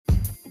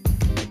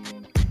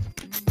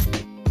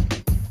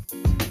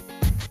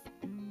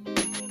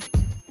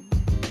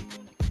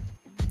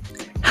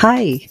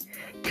Hi,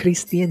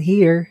 Christian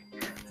here.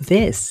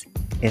 This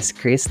is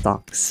Chris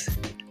Talks.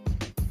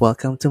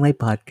 Welcome to my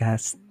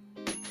podcast.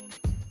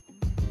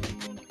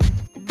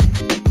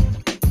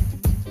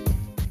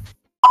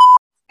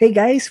 Hey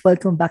guys,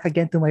 welcome back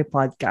again to my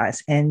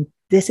podcast. And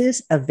this is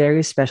a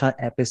very special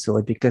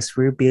episode because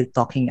we'll be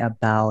talking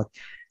about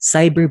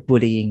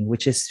cyberbullying,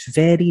 which is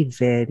very,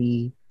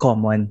 very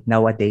common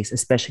nowadays,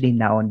 especially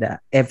now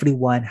that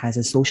everyone has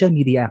a social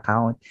media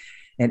account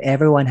and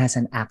everyone has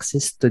an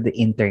access to the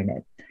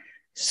internet.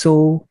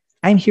 So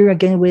I'm here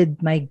again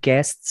with my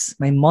guests,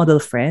 my model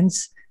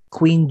friends,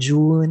 Queen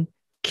June,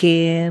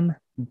 Kim,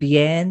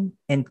 Bien,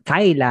 and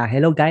Kyla.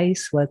 Hello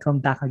guys, welcome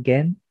back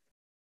again.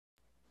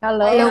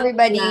 Hello, Hello,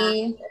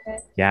 everybody.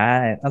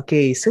 Yeah,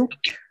 okay. So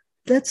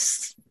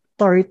let's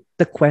start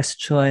the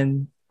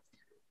question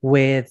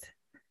with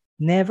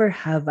never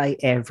have I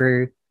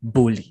ever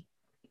bullied.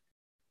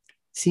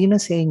 Sino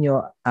sa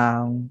inyo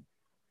ang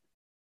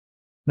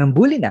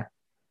nambully na?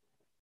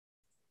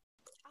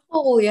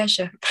 Ako, kuya,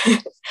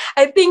 syempre.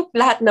 I think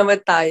lahat naman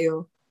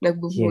tayo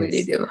nagbubully,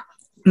 Yes. di ba?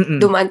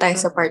 Mm-mm. Dumaan tayo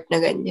sa part na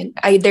ganyan.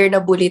 Either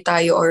nabully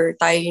tayo or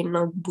tayo yung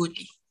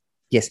nagbully.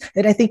 Yes.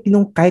 And I think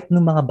kahit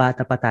nung mga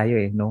bata pa tayo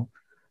no?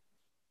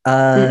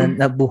 Mm-mm.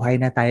 Nabuhay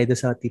na tayo doon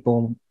sa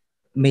tipong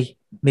may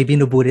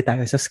binubuli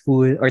tayo sa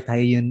school or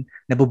tayo yung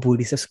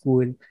nabubuli sa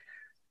school.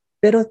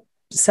 Pero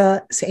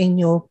sa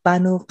inyo,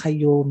 paano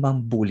kayo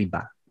mambuli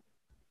ba?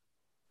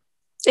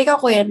 Ikaw,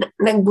 kuya,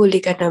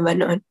 nagbully ka naman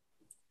noon.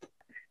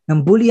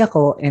 Nambuli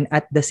ako and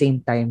at the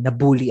same time,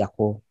 nabully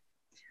ako.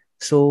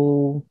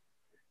 So,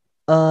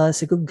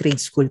 siguro grade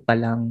school pa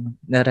lang,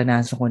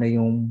 naranasan ko na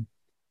yung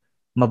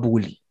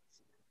mabully.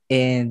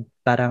 And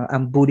parang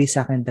ang bully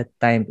sa akin that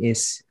time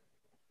is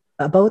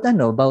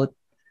about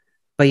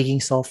pagiging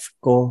soft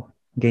ko,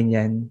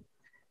 ganyan.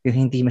 Yung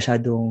hindi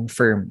masyadong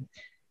firm.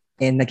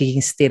 And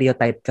nagiging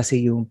stereotype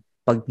kasi yung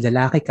pag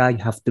lalaki ka,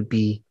 you have to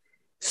be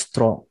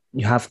strong.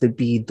 You have to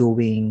be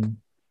doing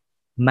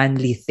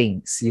manly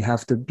things. You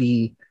have to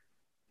be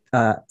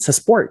sa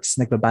sports,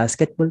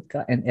 nagba-basketball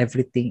ka and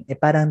everything.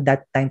 Parang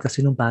that time kasi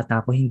nung bata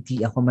ako,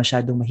 hindi ako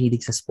masyadong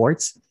mahilig sa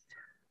sports.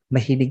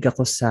 Mahilig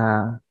ako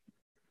sa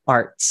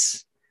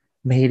arts.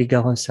 Mahilig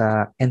ako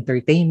sa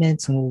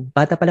entertainment. So,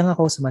 bata pa lang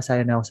ako,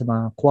 sumasaya na ako sa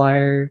mga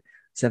choir,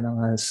 sa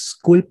mga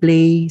school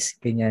plays,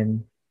 ganyan.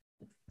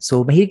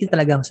 So, mahilig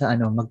talaga ako sa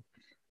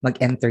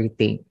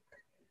mag-entertain.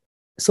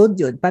 So,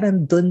 yun,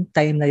 parang doon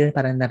time na yun,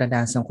 parang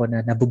naranasan ko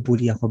na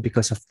nabubuli ako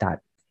because of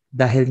that.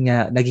 Dahil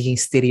nga, nagiging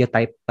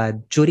stereotype pa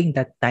during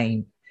that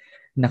time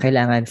na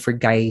kailangan for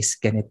guys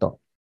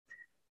ganito.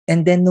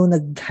 And then, nung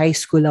nag-high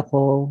school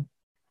ako,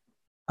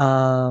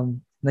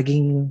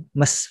 naging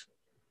mas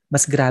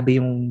grabe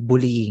yung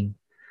bullying.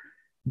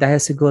 Dahil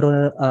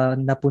siguro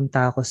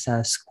napunta ako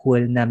sa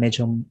school na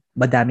medyo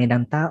madami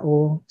ng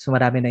tao. So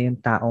marami na yung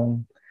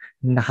taong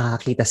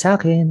nakakakita sa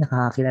akin,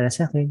 nakakakilala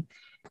sa akin.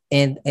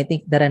 And I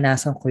think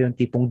naranasan ko yung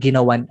tipong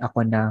ginawan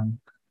ako ng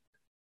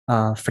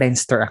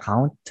Friendster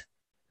account.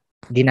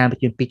 Ginamit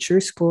yung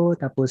pictures ko,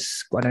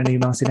 tapos kung ano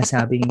yung mga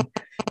sinasabing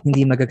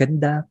hindi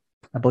magaganda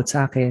about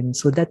sa akin.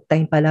 So that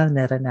time pa lang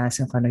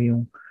naranasan ko na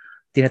yung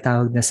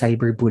tinatawag na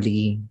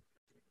cyberbullying.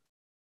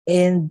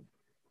 And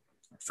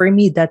for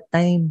me that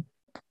time,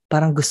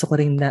 parang gusto ko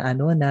rin na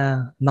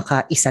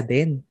makaisa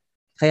din.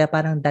 Kaya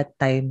parang that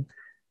time,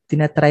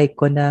 tinatry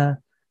ko na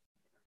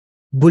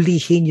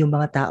bulihin yung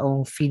mga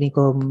taong feeling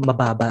ko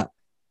mababa.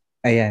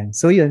 Ayan.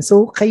 So yun.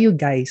 So kayo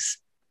guys,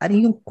 ano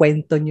yung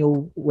kwento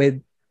nyo with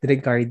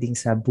regarding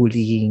sa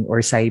bullying or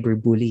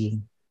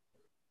cyberbullying?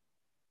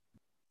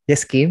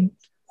 Yes, Kim?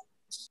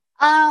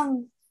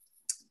 Um,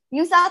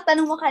 yung sa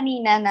tanong mo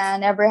kanina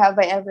na never have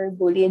I ever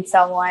bullied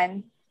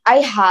someone, I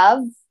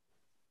have.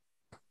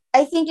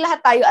 I think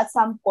lahat tayo at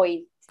some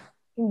point.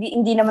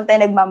 Hindi naman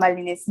tayo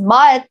nagmamalinis.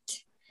 But,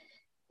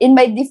 in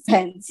my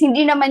defense,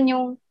 hindi naman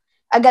yung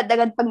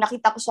agad-agad pag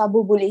nakita ko siya,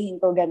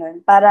 bubulihin ko, ganun.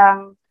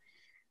 Parang,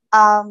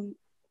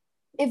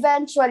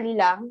 eventually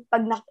lang,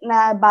 pag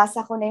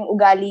nabasa ko na yung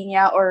ugali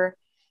niya or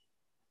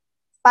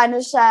paano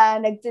siya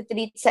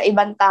nagtitreat sa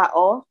ibang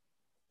tao.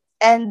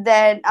 And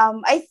then,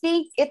 I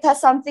think it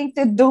has something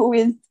to do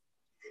with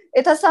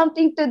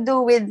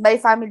my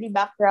family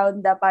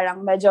background na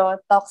parang medyo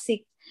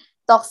toxic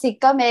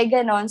kami,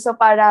 ganon. So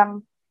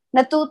parang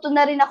natuto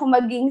na rin ako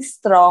maging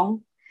strong.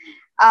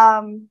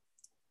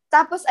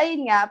 Tapos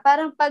ayun nga,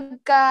 parang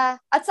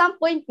at some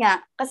point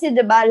nga, kasi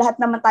 'di ba lahat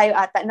naman tayo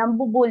ata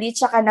nambubully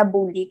tsaka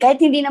nabully. Kahit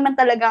hindi naman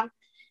talagang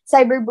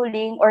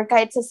cyberbullying or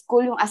kahit sa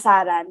school yung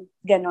asaran,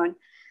 ganon.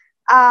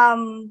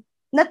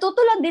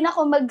 Natuto lang din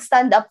ako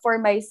mag-stand up for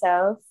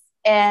myself.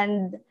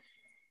 And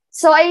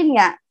so ayun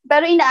nga,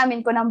 pero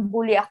inaamin ko nang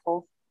bully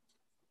ako.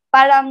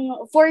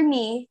 Parang for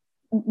me,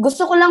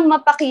 gusto ko lang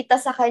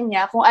mapakita sa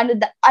kanya kung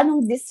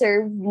anong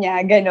deserve niya,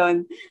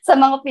 ganon, sa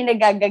mga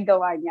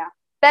pinagagagawa niya.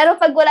 Pero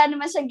pag wala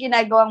naman siyang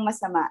ginagawang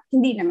masama,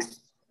 hindi naman.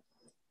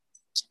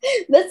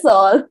 That's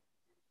all.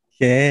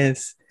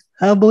 Yes.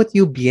 How about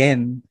you,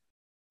 Bien?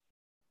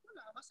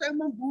 Wala, basta yung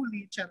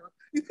mabully, charot.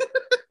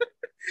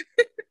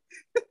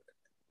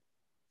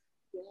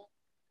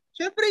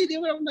 syempre, hindi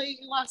mo lang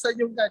naiiwasan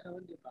yung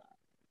gano'n, di ba?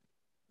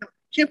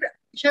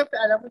 Syempre,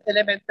 alam mo,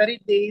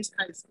 elementary days,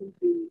 high school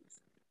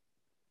days,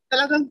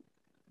 talagang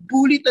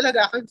bully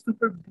talaga ako,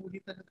 super bully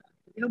talaga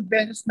ako. Ilang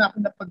beses na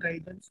ako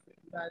napag-guidance ko,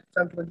 dahil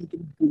sa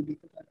magiging bully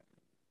ko talaga.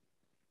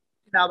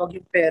 Tinawag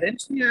yung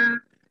parents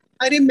niya.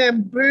 I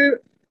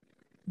remember,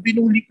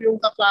 binuli ko yung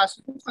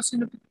kaklase ko kasi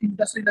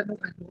nagtitinda sila ng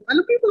ano.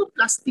 Alam mo yung mga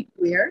plastic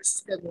wares?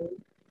 Gano'n.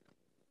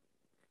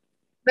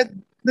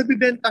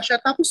 Nagbibenta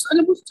siya. Tapos,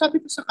 alam mo, sabi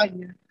ko sa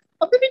kanya,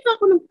 pabili ka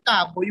ako ng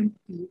tabo, yung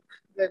pink.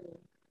 Gano'n.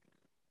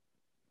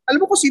 Alam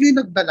mo kung sino yung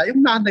nagdala?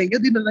 Yung nanay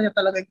niya, dinala niya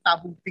talaga yung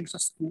tabong pink sa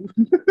school.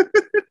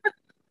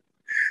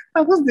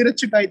 Tapos,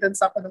 diretso guidance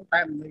ako ng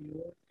time na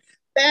yun.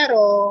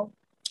 Pero,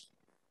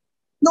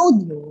 noon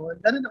yun,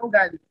 ganun ang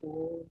ugali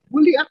ko.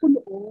 Bully ako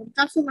noon.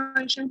 Kaso nga,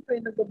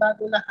 syempre,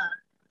 nagbabago lahat.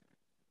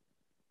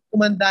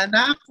 Tumanda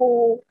na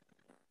ako.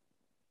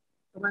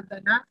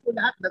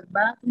 Lahat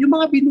nagbago. Yung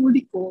mga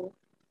binuli ko,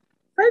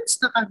 friends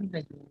na kami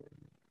na yun.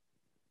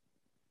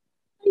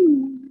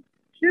 Ayun.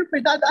 Siyempre,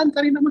 dadaan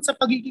ka rin naman sa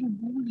pagiging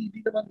bully. Di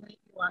naman may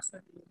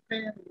iwasan yun.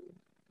 Pero,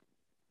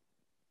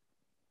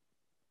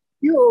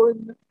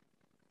 yun.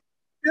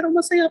 Pero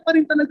masaya pa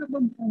rin talaga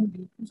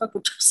mag-bully kung sa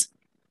totoo.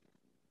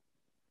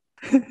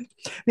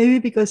 Maybe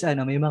because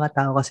may mga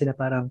tao kasi na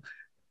parang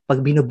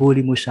pag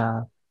binubully mo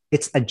siya,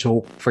 it's a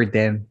joke for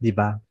them, di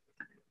ba?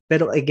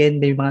 Pero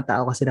again, may mga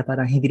tao kasi na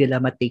parang hindi nila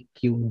ma-take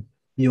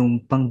yung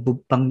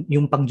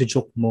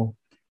pang-joke mo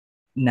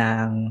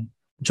ng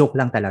joke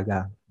lang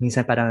talaga.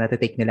 Minsan parang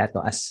natitake nila to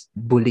as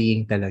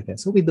bullying talaga.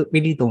 So we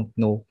really don't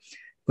know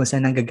kung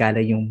saan nanggagala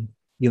yung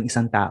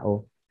isang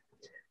tao.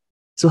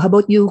 So how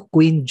about you,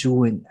 Queen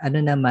June? Ano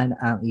naman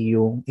ang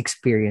iyong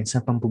experience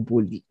sa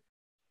pambubully?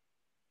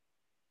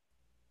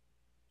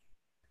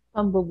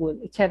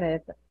 Pambubuli.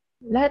 Charet.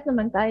 Lahat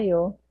naman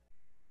tayo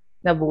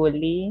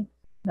nabully,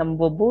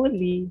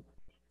 nambubuli.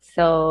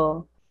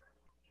 So,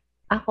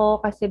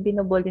 ako kasi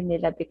binubully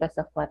nila because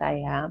of what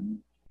I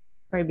am,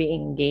 for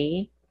being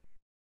gay.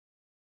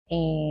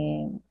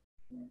 And,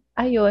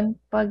 ayun,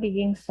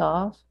 pagiging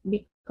soft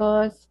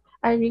because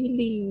I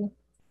really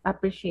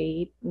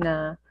appreciate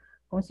na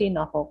kung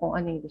sino ako, kung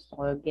anong gusto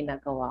ko,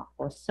 ginagawa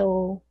ko. So,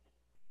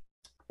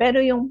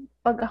 pero yung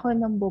pag ako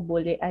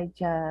nambubuli, I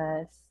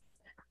just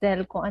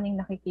tell kung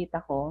anong nakikita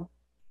ko.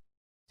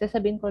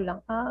 Sasabihin ko lang,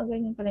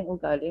 ganyan pala yung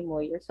ugali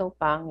mo. You're so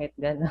pangit,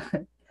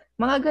 gano'n.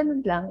 Mga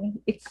ganun lang.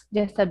 It's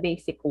just a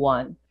basic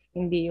one.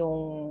 Hindi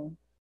yung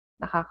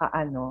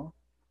nakakaano.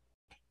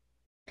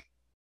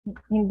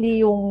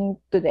 Hindi yung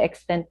to the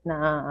extent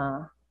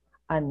na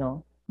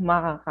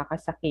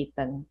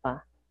makakasakitan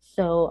pa.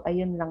 So,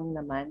 ayun lang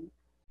naman.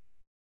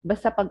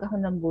 Basta pag ako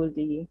ng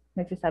bully,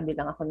 nagsasabi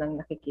lang ako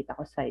ng nakikita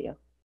ko sa'yo.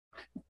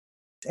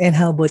 And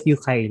how about you,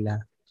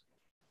 Kyla?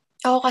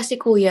 Ako kasi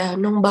kuya,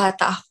 nung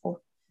bata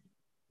ako,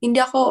 hindi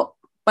ako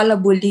pala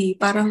bully.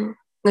 Parang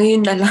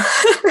ngayon na lang.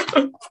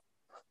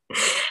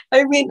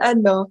 I mean,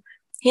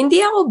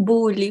 hindi ako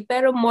bully,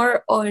 pero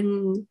more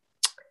on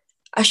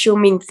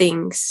assuming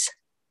things.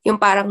 Yung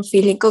parang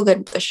feeling ko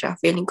ganito siya,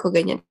 feeling ko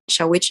ganyan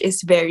siya, which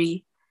is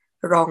very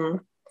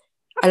wrong.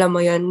 Alam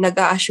mo yun,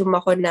 nag-a-assume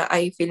ako na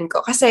ay feeling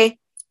ko. Kasi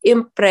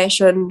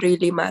impression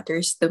really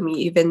matters to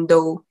me, even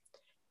though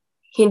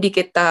hindi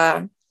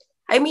kita,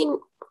 I mean,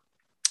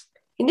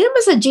 hindi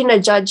naman sa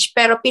gina-judge,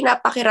 pero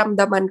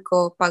pinapakiramdaman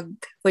ko pag,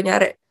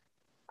 kunyari,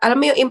 alam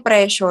mo yung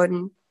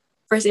impression,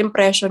 first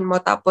impression mo,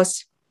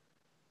 tapos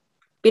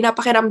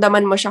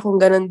pinapakiramdaman mo siya kung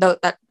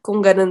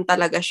ganun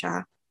talaga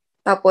siya.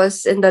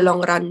 Tapos, in the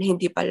long run,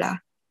 hindi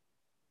pala.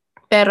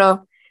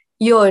 Pero,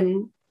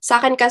 yun, sa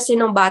akin kasi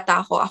nung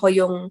bata ako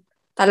yung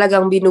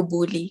talagang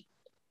binubuli.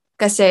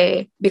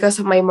 Kasi,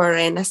 because of my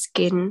morena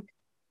skin,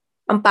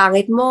 ang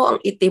pangit mo, ang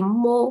itim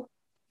mo,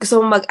 gusto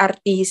mo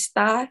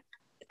mag-artista,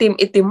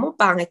 itim mo,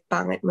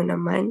 pangit-pangit mo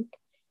naman.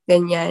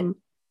 Ganyan.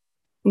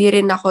 Hindi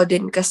rin ako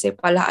din kasi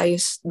pala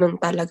ayos nun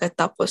talaga.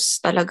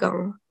 Tapos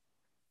talagang,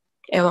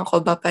 ewan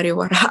ko ba,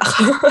 pariwara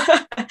ako.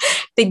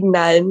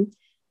 Tignan.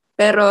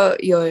 Pero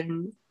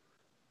yun.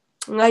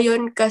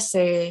 Ngayon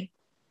kasi,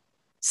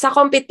 sa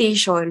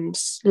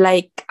competitions,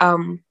 like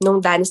nung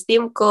dance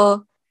team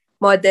ko,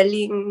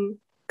 modeling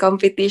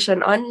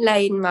competition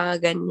online,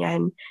 mga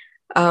ganyan.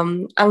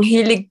 Ang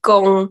hilig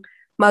kong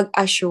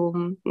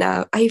mag-assume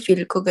na, ay,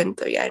 feel ko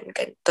ganito yan,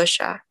 ganito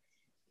siya.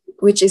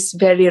 Which is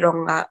very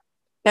wrong nga.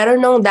 Pero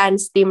nung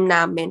dance team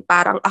namin,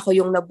 parang ako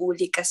yung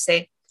nabully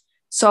kasi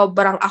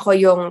sobrang ako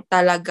yung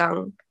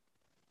talagang,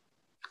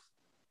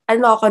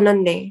 ako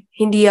nun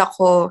hindi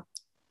ako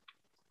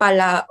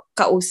pala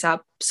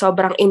kausap.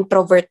 Sobrang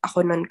introvert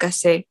ako nun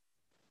kasi,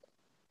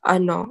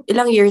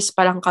 ilang years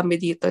pa lang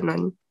kami dito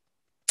nun.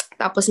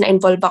 Tapos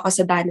na-involve ako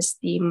sa dance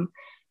team.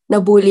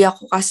 Nabully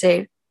ako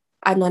kasi,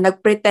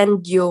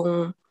 nagpretend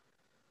yung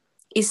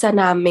isa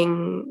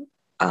naming,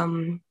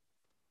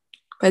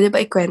 pwede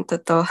ba ikwento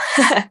to?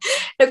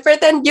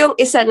 Nagpretend yung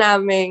isa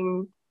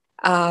naming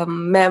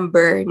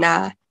member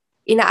na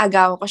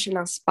inaagawan ko siya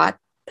ng spot.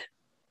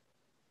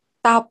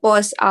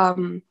 Tapos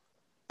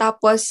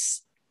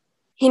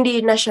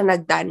hindi na siya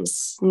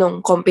nag-dance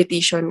nung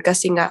competition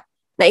kasi nga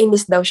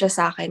nainis daw siya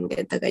sa akin,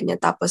 ganyan.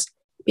 Tapos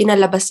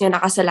pinalabas niya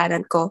na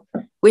kasalanan ko,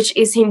 which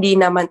is hindi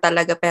naman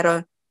talaga,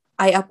 pero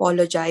I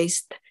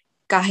apologized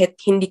kahit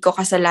hindi ko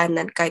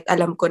kasalanan, kahit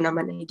alam ko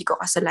naman na hindi ko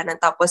kasalanan.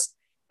 Tapos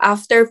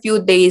after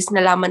few days,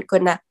 nalaman ko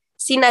na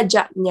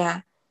sinadya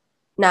niya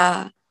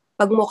na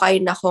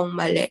pagmukain akong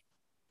mali.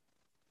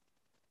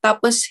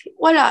 Tapos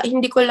wala,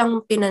 hindi ko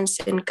lang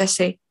pinansin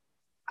kasi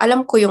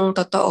alam ko yung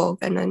totoo,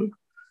 ganun.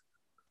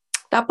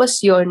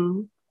 Tapos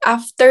yun,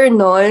 after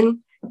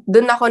nun,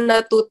 dun ako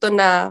natuto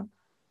na,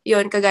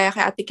 yun, kagaya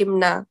kay Ate Kim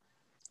na,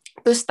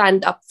 to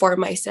stand up for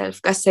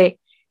myself. Kasi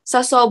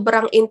sa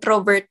sobrang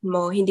introvert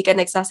mo, hindi ka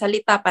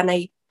nagsasalita,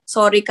 panay,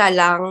 sorry ka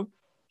lang,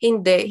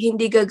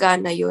 hindi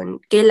gagana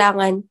yun.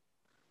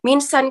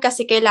 Minsan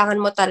kasi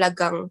kailangan mo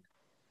talagang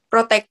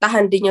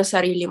protektahan din yung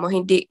sarili mo.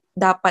 Hindi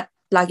dapat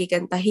lagi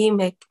kang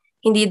tahimik.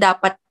 Hindi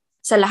dapat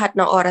sa lahat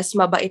ng oras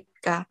mabait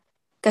ka.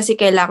 Kasi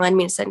kailangan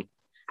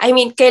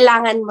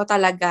mo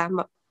talaga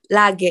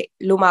lagi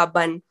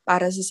lumaban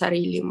para sa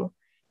sarili mo.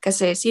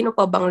 Kasi sino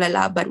pa bang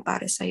lalaban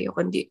para sa'yo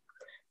kundi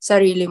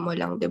sarili mo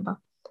lang, di ba?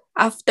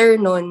 After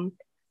nun,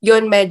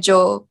 yun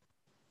medyo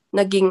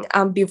naging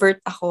ambivert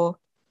ako.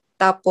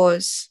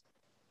 Tapos,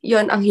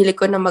 yun, ang hilig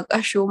ko na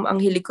mag-assume, ang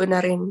hilig ko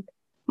na rin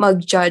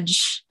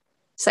mag-judge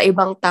sa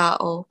ibang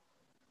tao.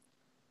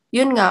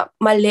 Yun nga,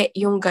 mali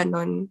yung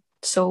ganon.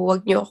 So,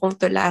 wag niyo akong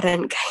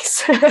tularan,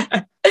 guys.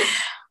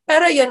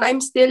 Pero yun,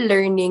 I'm still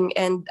learning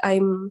and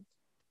I'm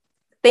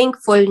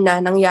thankful na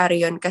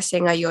nangyari yun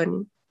kasi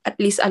ngayon, at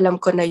least alam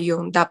ko na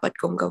yung dapat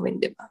kong gawin,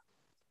 di ba?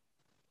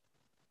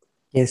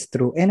 Yes,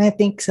 true. And I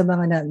think sa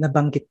mga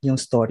nabanggit yung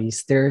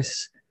stories, there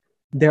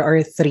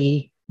are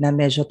 3 na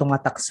medyo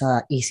tumatak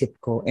sa isip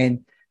ko.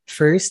 And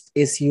first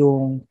is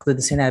yung, kung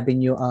sinabi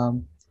niyo,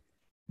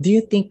 do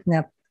you think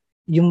na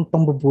yung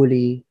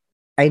pambubuli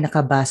ay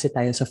nakabase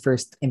tayo sa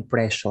first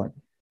impression?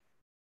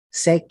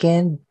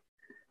 Second,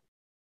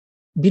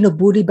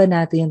 binubuli ba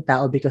natin yung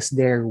tao because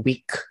they're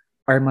weak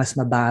or mas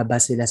mababa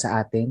sila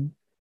sa atin?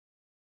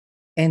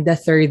 And the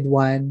third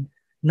one,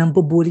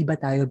 nambubuli ba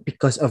tayo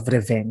because of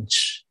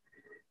revenge?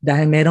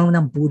 Dahil merong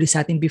nang bully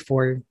sa atin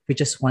before, we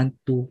just want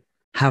to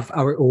have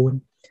our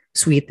own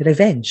sweet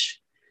revenge.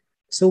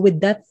 So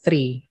with that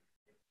 3,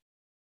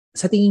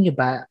 sa tingin niyo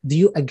ba,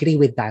 do you agree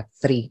with that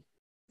 3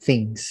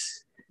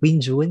 things?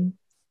 Winjun?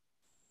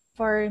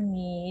 For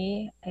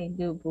me, I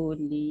do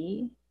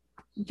bully.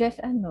 Just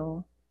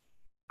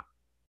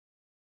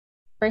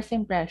first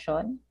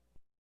impression?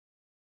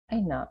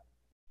 Ay na.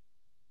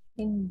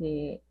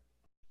 Hindi.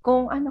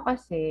 Kung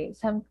kasi,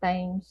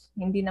 sometimes,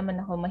 hindi naman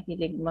ako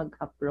mahilig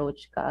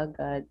mag-approach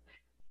kaagad.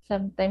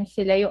 Sometimes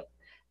sila yung,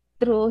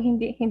 true,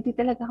 hindi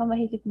talaga ako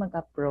mahilig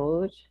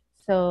mag-approach.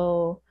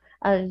 So,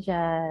 I'll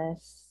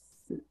just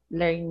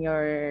learn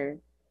your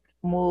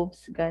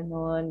moves,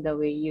 ganun, the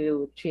way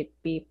you treat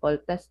people.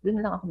 Tapos,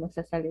 dun lang ako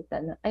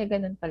magsasalita na, ay,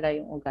 ganun pala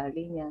yung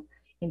ugali niya.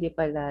 Hindi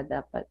pala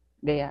dapat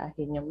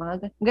gayahin yung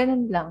mga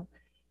ganun lang.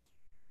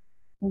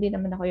 Hindi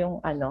naman ako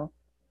yung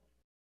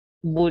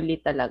bully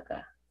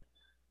talaga.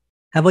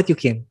 How about you,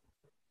 Kim?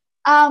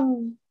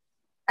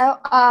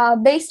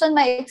 Based on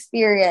my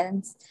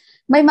experience,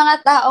 may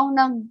mga taong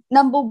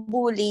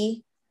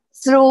nambubuli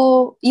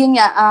through, yun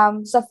nga,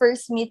 sa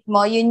first meet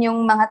mo, yun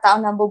yung mga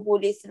taong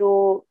nambubuli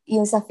through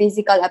yung sa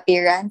physical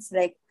appearance,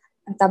 like,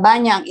 ang taba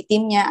niya, ang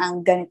itim niya,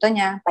 ang ganito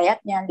niya,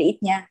 payat niya,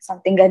 liit niya,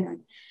 something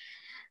ganun.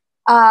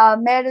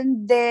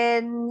 Meron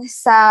din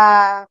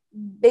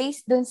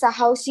based dun sa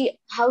how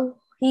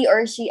he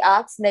or she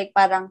acts, like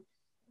parang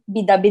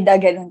bida-bida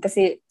ganun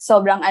kasi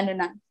sobrang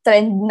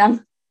trend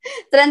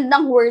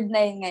ng word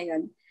na yun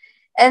ngayon.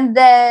 And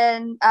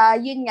then,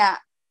 yun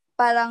nga,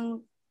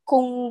 parang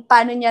kung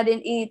paano niya rin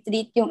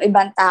i-treat yung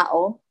ibang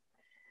tao.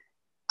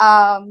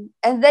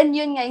 And then,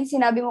 yun nga, yung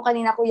sinabi mo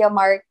kanina, Kuya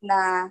Mark,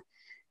 na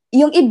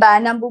yung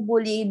iba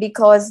nambubuli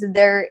because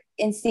they're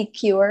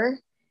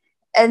insecure.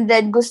 And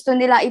then, gusto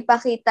nilang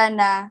ipakita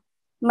na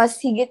mas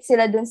higit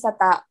sila dun sa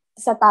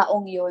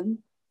taong yun.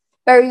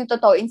 Pero yung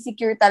totoo,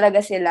 insecure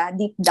talaga sila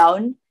deep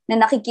down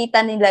na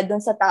nakikita nila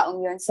dun sa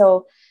taong yun.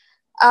 So,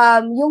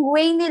 yung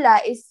way nila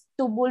is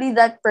to bully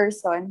that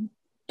person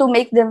to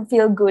make them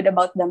feel good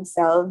about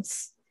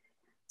themselves.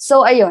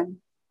 So, ayun.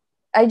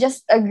 I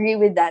just agree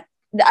with that.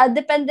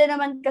 Depende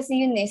naman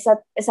kasi yun sa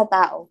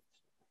tao.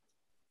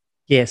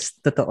 Yes,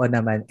 totoo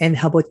naman. And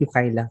how about you,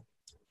 Kyla?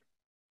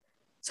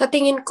 Sa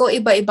tingin ko,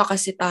 iba-iba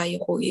kasi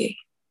tayo, kuya.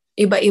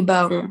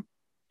 Iba-ibang,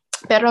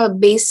 pero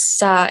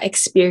based sa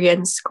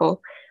experience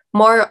ko,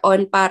 more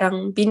on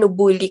parang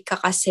binubuli ka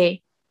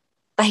kasi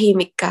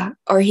tahimik ka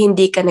or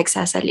hindi ka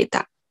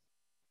nagsasalita.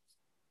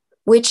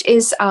 Which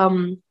is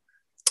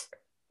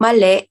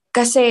mali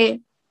kasi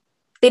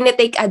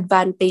tinitake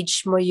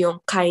advantage mo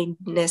yung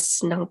kindness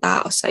ng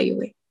tao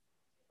sa'yo eh.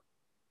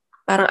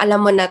 Parang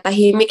alam mo na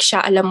tahimik siya,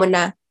 alam mo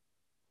na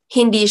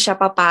hindi siya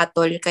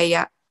papatol,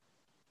 kaya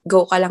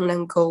go ka lang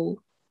ng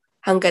go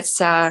hanggat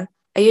sa,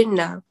 ayun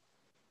na,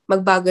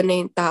 magbago na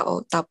yung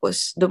tao,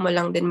 tapos doon mo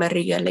lang din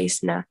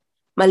ma-realize na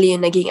mali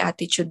yung naging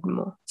attitude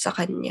mo sa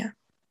kanya.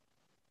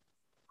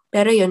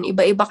 Pero yun,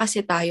 iba-iba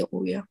kasi tayo,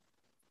 kuya.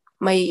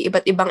 May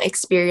iba't ibang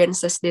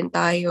experiences din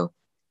tayo.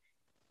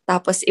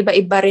 Tapos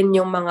iba-iba rin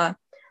yung mga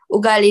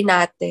ugali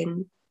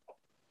natin.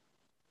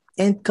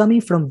 And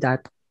coming from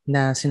that,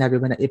 na sinabi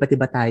mo na iba't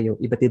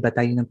iba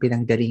tayo ng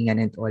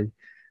pinanggalingan and all,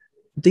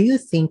 do you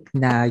think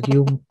na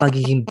yung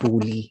pagiging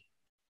bully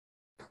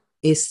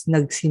is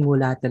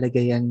nagsimula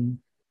talaga yan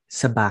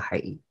sa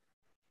bahay?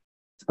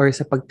 Or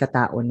sa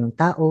pagkatao ng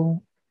tao,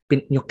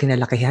 yung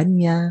kinalakihan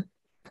niya,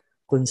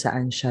 kung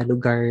saan siya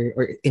lugar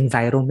or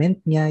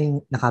environment niya, yung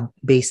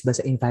naka-base ba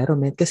sa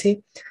environment? Kasi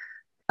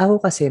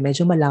ako kasi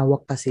medyo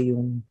malawak kasi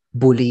yung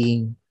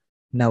bullying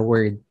na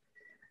word.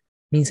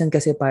 Minsan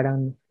kasi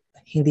parang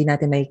hindi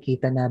natin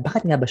nakikita na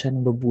bakit nga ba siya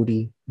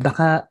nang-bully?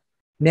 Baka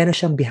meron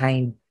siyang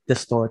behind the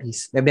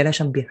stories, meron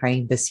siyang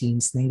behind the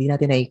scenes na hindi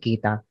natin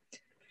nakikita.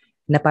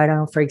 Na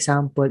parang for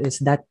example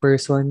is that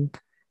person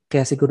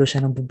kaya siguro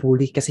siya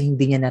nang-bully kasi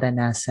hindi niya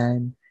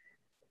naranasan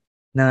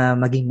na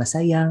maging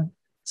masaya.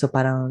 So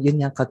parang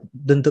yun nga,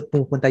 doon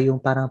pupunta yung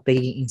parang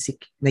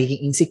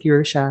naging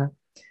insecure siya.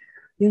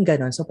 Yung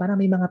ganon. So parang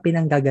may mga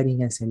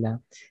pinanggagalingan sila.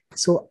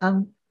 So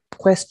ang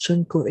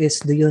question ko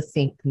is, do you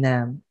think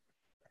na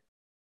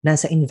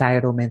nasa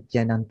environment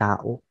yan ng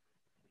tao?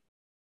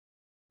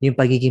 Yung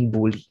pagiging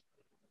bully?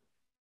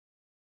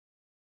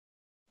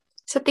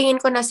 Sa tingin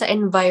ko nasa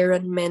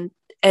environment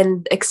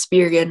and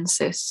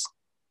experiences.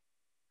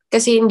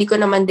 Kasi hindi ko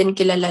naman din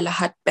kilala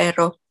lahat,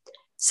 pero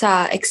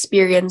sa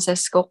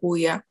experiences ko,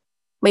 kuya,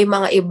 may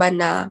mga iba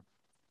na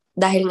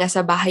dahil nga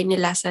sa bahay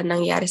nila, sa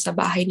nangyari sa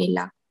bahay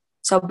nila,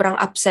 sobrang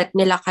upset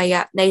nila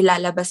kaya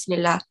nailalabas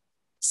nila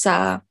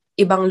sa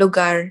ibang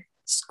lugar,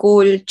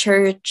 school,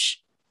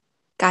 church,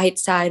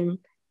 kahit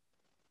saan.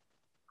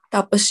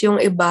 Tapos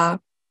yung iba,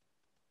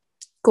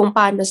 kung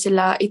paano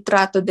sila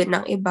itrato din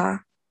ng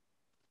iba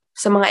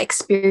sa mga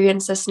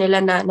experiences nila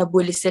na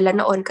nabully sila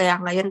noon,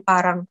 kaya ngayon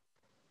parang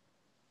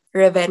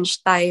revenge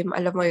time,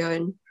 alam mo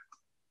yun.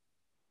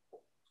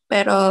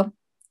 Pero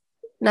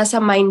nasa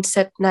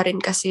mindset na rin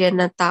kasi yan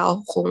ng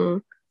tao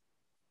kung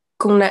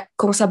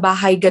sa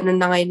bahay ganun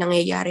na ngayon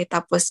nangyayari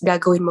tapos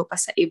gagawin mo pa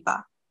sa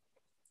iba.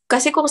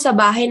 Kasi kung sa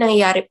bahay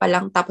nangyayari pa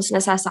lang tapos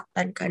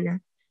nasasaktan ka na,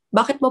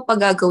 bakit mo pa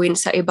gagawin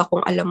sa iba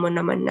kung alam mo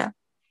naman na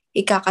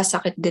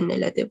ikakasakit din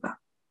nila, di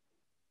ba?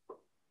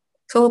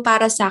 So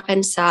para sa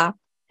akin sa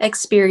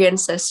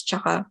experiences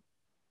tsaka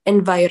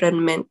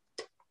environment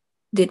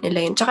din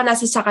nila yun. Tsaka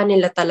nasa sa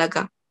kanila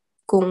talaga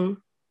kung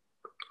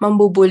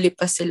mambubuli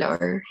pa sila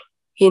or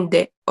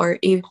hindi,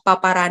 or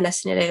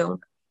ipaparanas nila yung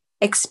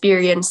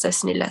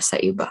experiences nila sa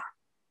iba.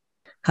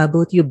 How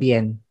about you,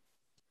 Bien?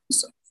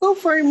 So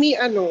for me,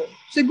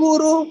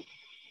 siguro,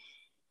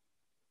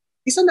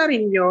 isa na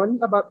rin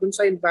yon about dun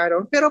sa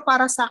environment. Pero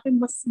para sa akin,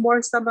 mas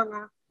more sa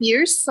mga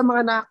peers, sa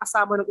mga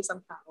nakakasama ng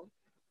isang tao.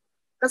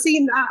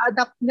 Kasi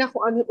na-adapt niya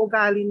kung ano yung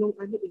ugali nung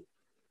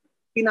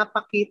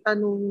pinapakita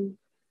nung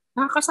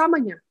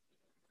nakakasama niya.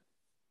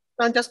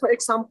 And just for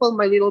example,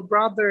 my little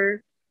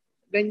brother,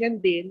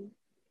 ganyan din,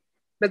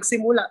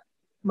 nagsimula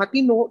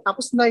matino,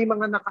 tapos na yung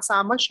mga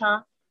nakasama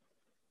siya,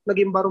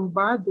 naging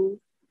barumbado,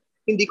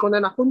 hindi ko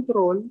na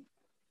nakontrol.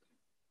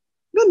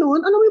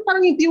 Ganun, alam mo yung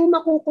parang hindi mo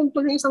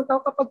makukontrol yung isang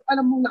tao kapag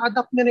alam mong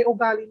na-adapt niya na yung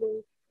ugali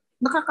nung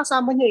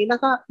nakakasama niya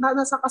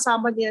nasa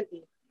kasama niya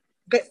yan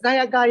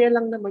Gaya-gaya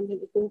lang naman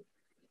yan. Kung,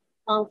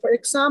 for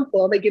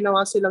example, may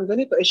ginawa silang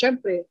ganito,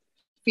 syempre,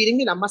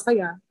 feeling nila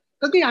masaya,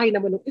 gagayahin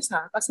naman ng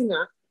isa kasi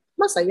nga,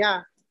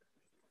 masaya.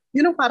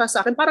 Yun ang para sa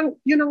akin.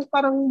 Yun ang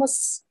parang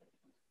mas,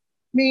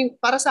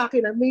 para sa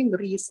akin, main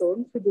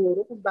reason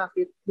siguro kung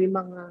bakit may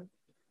mga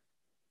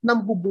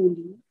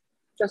nambubuli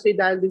kasi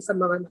dahil din sa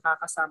mga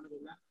nakakasama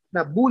nila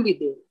na bully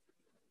din.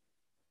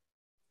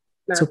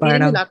 Na So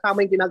feeling nila,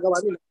 tama yung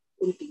ginagawa nila,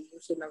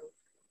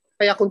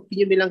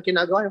 continue nilang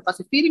ginagawa yun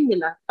kasi feeling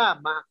nila,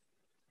 tama.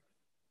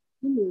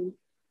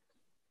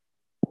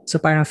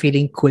 So parang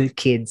feeling cool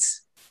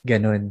kids.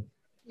 Ganun.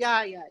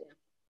 Yeah.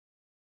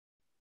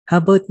 How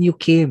about you,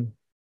 Kim?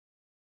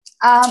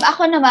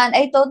 Ako naman,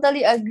 I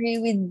totally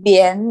agree with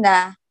Bien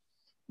na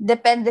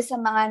depende sa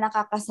mga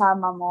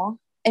nakakasama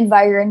mo,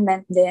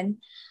 environment din.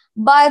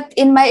 But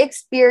in my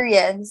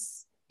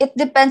experience, it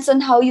depends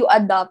on how you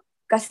adopt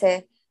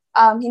kasi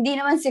hindi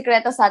naman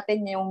sikreto sa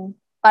atin yung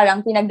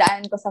parang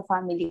pinagdaanan ko sa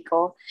family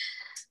ko.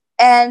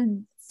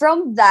 And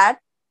from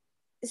that,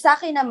 sa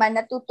akin naman,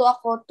 natuto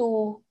ako to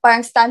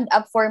parang stand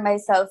up for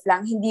myself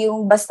lang, hindi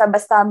yung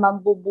basta-basta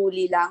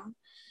mambubuli lang.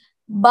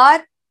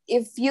 But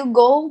if you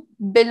go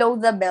below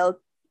the belt,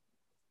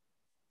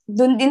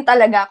 dun din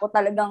talaga ako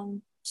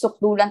talagang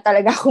sukdulan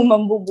talaga akong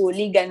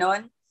mambubuli,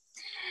 ganon.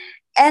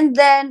 And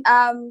then,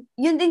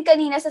 yun din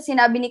kanina sa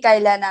sinabi ni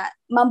Kyla na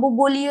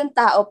mambubuli yung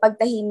tao pag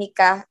tahimik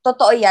ka.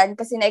 Totoo yan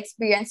kasi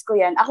na-experience ko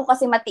yan. Ako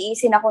kasi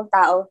matiisin akong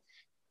tao.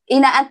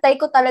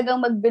 Inaantay ko talagang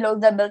mag-below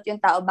the belt yung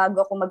tao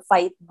bago ako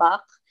mag-fight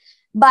back.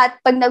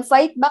 But pag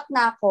nag-fight back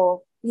na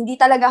ako, hindi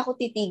talaga ako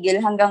titigil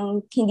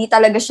hanggang hindi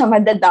talaga siya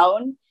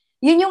madadown.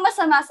 Yun yung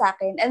masama sa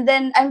akin. And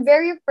then, I'm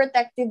very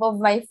protective of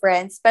my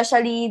friends,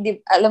 especially,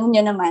 alam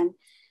niyo naman,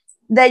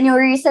 then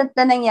yung recent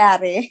na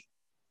nangyari,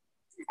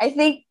 I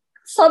think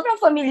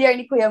sobrang familiar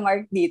ni Kuya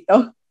Mark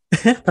dito.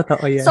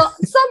 Totoo yan. So,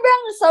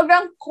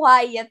 sobrang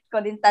quiet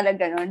ko din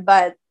talaga nun.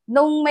 But,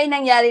 nung may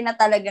nangyari na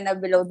talaga na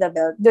below the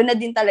belt, doon na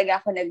din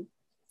talaga ako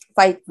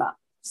nag-fight back.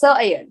 So,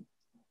 ayun.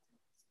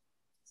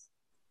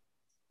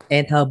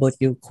 And how about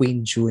you,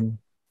 Queen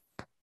June?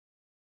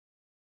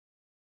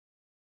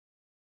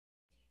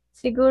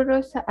 Siguro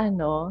sa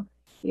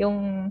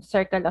yung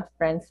circle of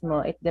friends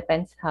mo, it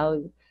depends how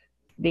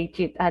they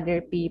treat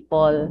other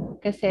people.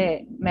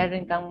 Kasi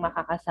meron kang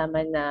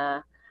makakasama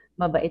na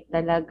mabait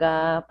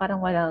talaga,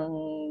 parang walang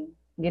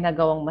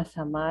ginagawang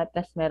masama,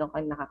 tapos meron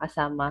kang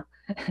nakakasama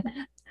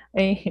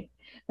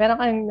meron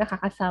kang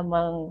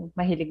nakakasamang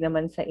mahilig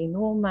naman sa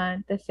inuman,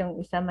 tapos yung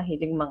isa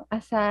mahilig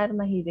mang-asar,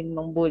 mahilig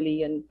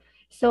mang-bully yun.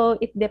 So,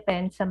 it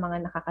depends sa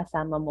mga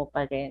nakakasama mo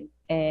pa rin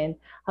and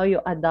how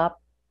you adopt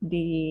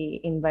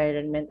the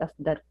environment of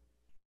that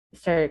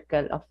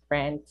circle of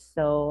friends.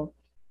 So,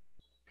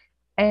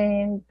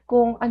 and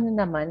kung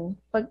naman,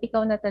 pag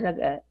ikaw na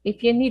talaga,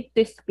 if you need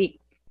to speak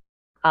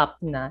up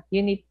na,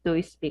 you need to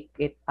speak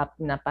it up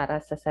na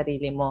para sa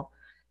sarili mo.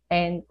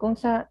 And kung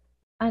sa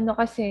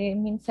kasi,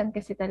 minsan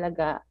kasi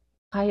talaga,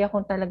 kaya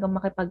kong talagang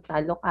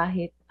makipagtalo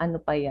kahit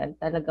ano pa yan.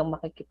 Talagang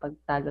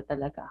makikipagtalo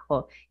talaga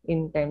ako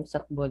in terms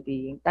of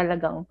bullying.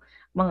 Talagang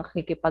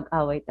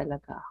makikipag-away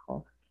talaga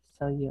ako.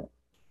 So, yun.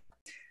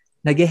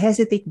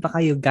 Nag-hesitate ba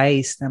kayo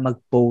guys na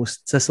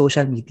mag-post sa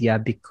social media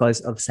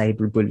because of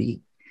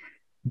cyberbullying?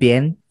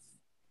 Bien?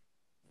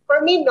 For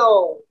me,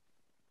 no.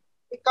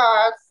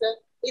 Because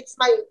it's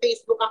my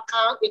Facebook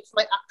account, it's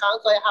my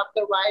account, so I have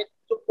the right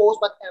to post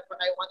whatever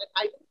I want. And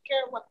I don't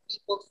care what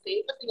people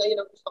say kasi nga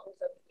yun ang gusto kong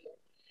sabihin.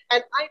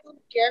 And I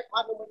don't care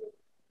kung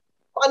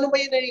ano ba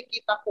yung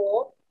nakikita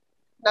ko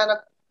na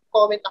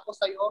nag-comment ako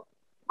sa'yo.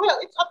 Well,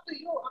 it's up to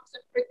you.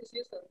 Accept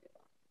criticism.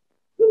 Diba?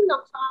 Yun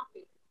lang sa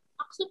akin.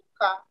 Accept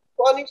ka.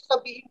 Kung ano yung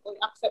sabihin ko,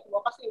 accept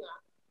mo. Kasi nga,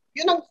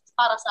 yun ang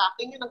para sa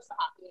akin, yun ang sa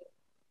akin.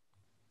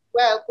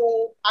 Well,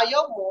 kung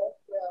ayaw mo,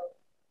 well,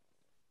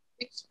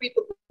 it's free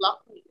to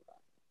block me.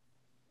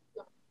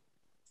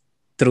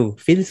 True.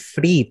 Feel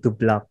free to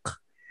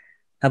block.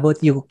 How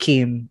about you,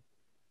 Kim?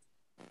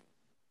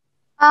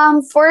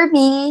 For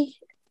me,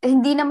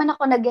 hindi naman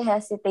ako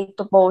nag-hesitate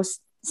to post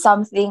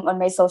something on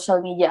my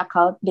social media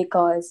account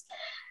because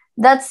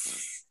that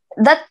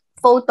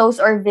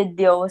photos or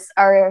videos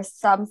are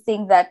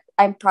something that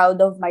I'm proud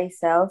of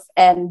myself,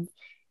 and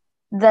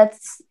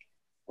that's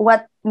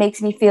what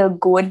makes me feel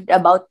good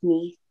about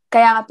me.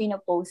 Kaya nga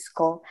pinopost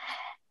ko.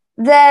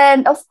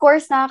 Then, of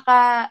course,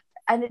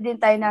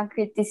 din tayo ng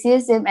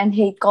criticism and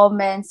hate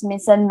comments,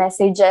 minsan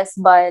messages,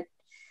 but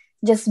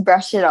just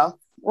brush it off.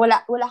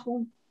 Wala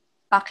akong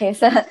pake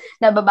sa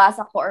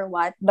nababasa ko or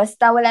what.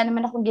 Basta wala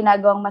naman akong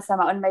ginagawang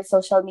masama on my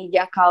social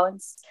media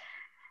accounts.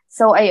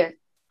 So, ayun.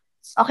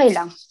 Okay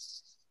lang.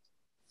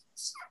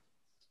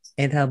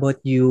 And how about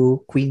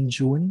you, Queen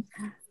June?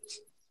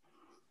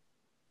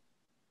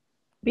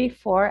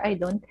 Before, I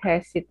don't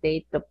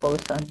hesitate to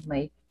post on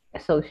my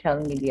social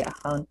media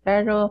account.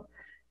 Pero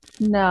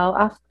now,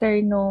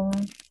 after nung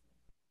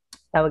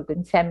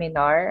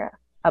seminar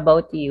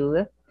about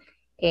youth,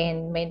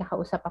 and may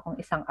nakausap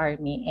akong isang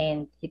army,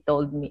 and he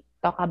told me,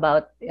 talk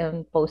about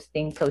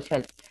posting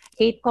social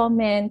hate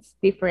comments,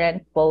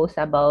 different posts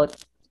about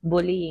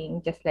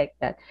bullying, just like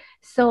that.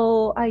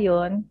 So,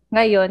 ayun,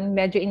 ngayon,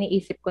 medyo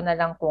iniisip ko na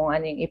lang kung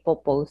ano yung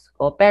ipopost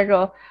ko.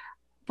 Pero,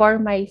 for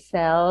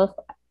myself,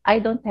 I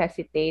don't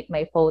hesitate.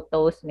 My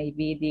photos, my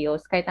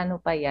videos, kahit ano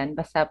pa yan,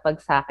 basta pag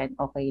sa akin,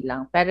 okay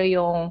lang. Pero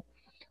yung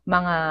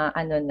mga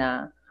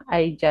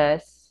I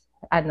just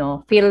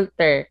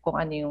filter kung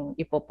ano yung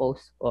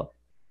ipopost ko.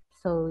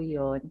 So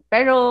yun.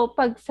 Pero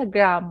pag sa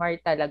grammar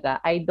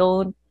talaga, I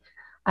don't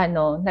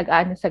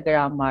nag-ano sa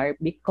grammar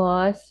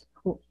because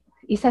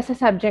isa sa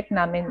subject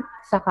namin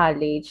sa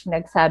college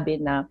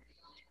nagsabi na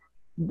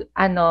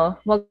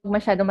wag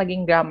masyado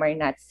maging grammar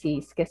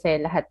Nazis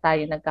kasi lahat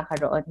tayo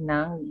nagkakaroon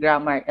ng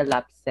grammar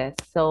lapses.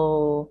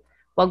 So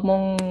wag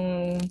mong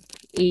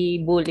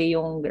i-bully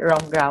yung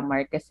wrong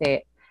grammar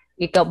kasi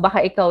baka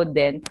ikaw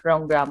din,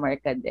 wrong grammar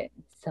ka din.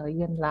 So,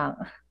 yun lang.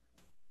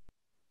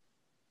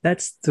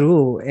 That's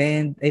true.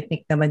 And I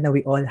think naman na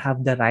we all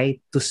have the right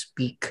to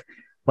speak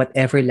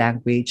whatever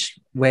language,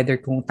 whether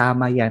kung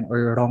tama yan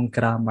or wrong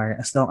grammar,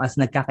 as long as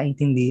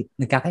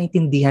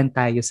nagkakaintindihan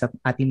tayo sa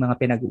ating mga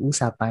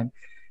pinag-uusapan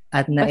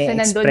at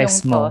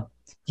na-express mo.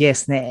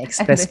 Yes,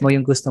 na-express mo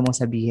yung gusto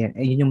mong sabihin.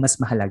 Yun yung mas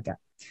mahalaga.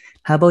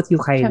 How about you,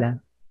 Kyla?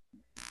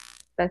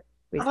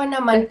 Ako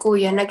naman,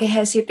 kuya,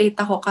 nag-hesitate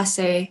ako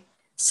kasi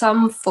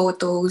some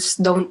photos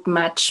don't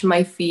match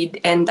my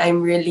feed and I'm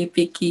really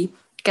picky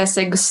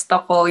kasi gusto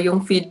ko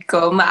yung feed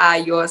ko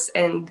maayos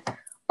and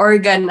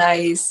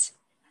organized.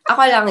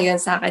 Ako lang yun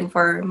sa akin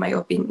for my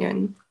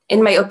opinion.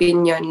 In my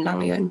opinion lang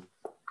yun.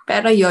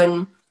 Pero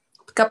yun,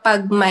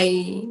 kapag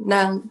may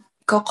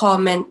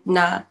nagko-comment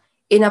na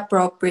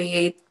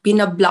inappropriate,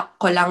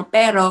 binablock ko lang.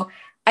 Pero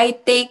I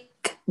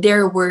take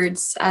their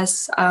words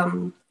as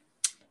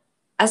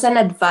an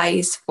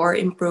advice for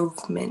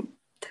improvement.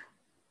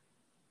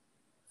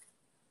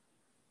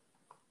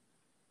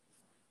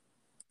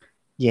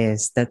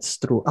 Yes,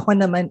 that's true. Ako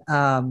naman,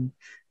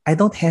 I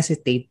don't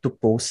hesitate to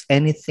post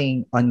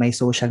anything on my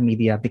social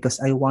media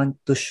because I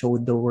want to show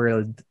the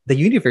world, the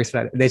universe,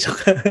 rather. Hindi, joke.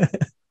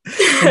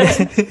 and,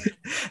 then,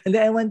 and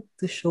then I want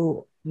to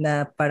show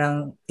na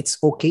parang it's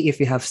okay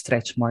if you have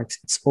stretch marks.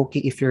 It's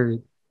okay if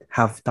you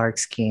have dark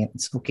skin.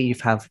 It's okay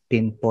if you have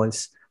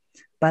pimples.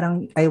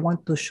 Parang I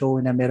want to show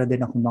na meron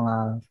din ako mga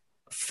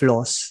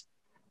flaws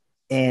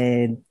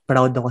and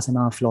proud ako sa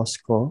mga flaws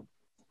ko.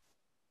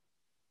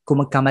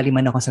 Kung magkamali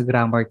man ako sa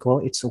grammar ko,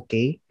 it's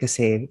okay.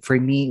 Kasi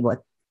for me, what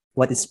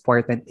is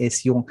important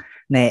is yung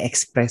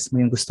na-express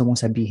mo yung gusto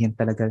mong sabihin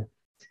talaga.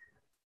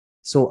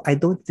 So, I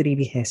don't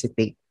really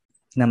hesitate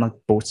na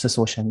mag-post sa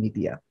social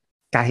media.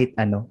 Kahit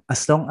ano.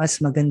 As long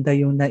as maganda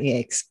yung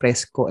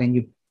na-express ko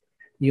and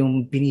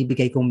yung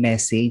binibigay kong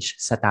message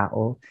sa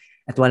tao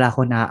at wala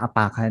ko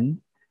naaapakan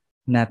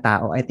na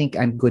tao, I think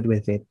I'm good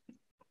with it.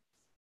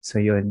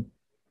 So, yun.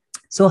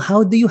 So,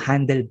 how do you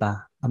handle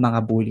ba ang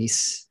mga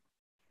bullies?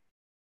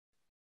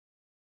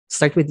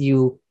 Start with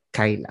you,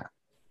 Kyla.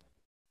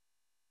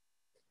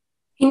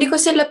 Hindi ko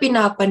sila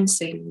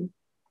pinapansin.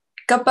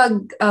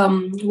 Kapag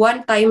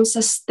one time sa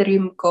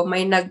stream ko,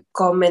 may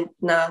nag-comment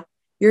na,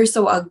 "You're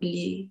so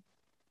ugly."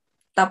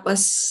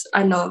 Tapos,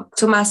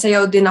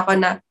 sumasayaw din ako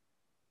na,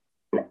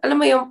 alam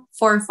mo yung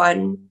for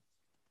fun,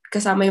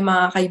 kasama yung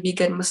mga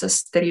kaibigan mo sa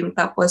stream.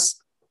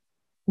 Tapos,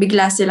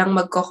 bigla silang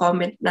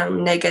magko-comment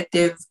ng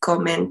negative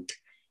comment.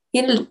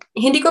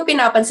 Hindi ko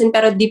pinapansin,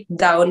 pero deep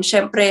down,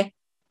 syempre,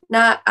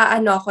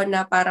 ako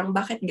na parang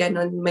bakit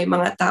ganon? May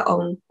mga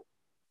taong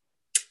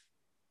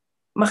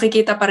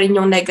makikita pa rin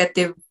yung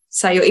negative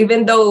sa'yo.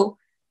 Even though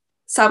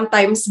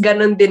sometimes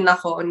ganon din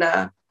ako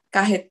na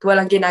kahit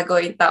walang ginagawa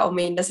yung tao,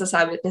 may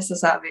nasasabi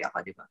ako,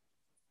 di ba?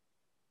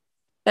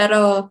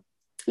 Pero,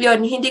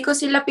 yun, hindi ko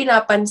sila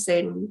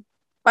pinapansin.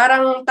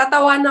 Parang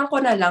tatawanan ko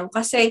na lang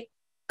kasi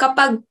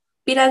kapag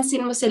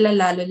pinansin mo sila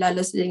lalo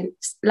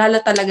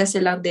talaga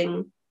silang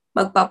ding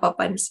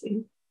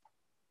magpapapansin.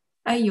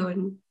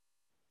 Ayun.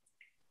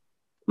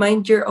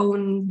 Mind your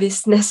own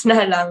business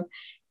na lang.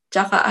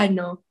 Tsaka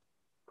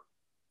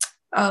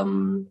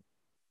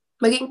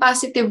maging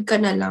positive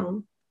ka na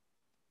lang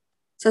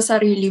sa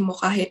sarili mo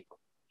kahit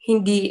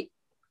hindi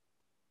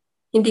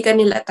ka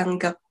nila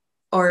tanggap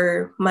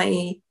or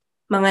may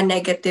mga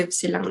negative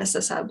silang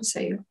nasasabi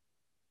sa'yo.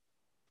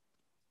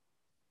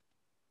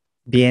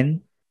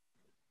 Bien?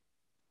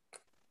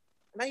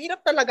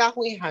 Mahirap talaga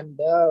akong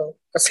i-handle.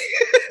 Kasi,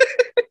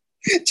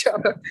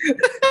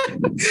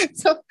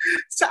 so,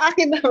 sa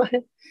akin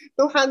naman,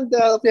 to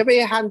handle,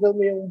 i-handle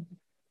mo yung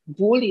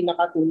bully na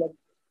katulad.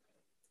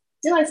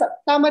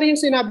 Tama rin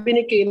yung sinabi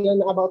ni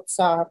Kayla about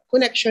sa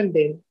connection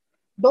din.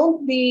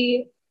 Don't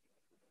be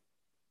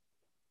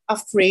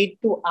afraid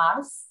to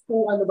ask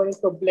kung ano ba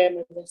yung problema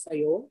niya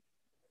sa'yo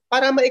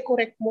para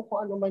ma-correct mo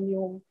kung ano man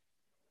yung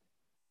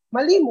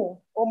mali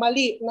mo o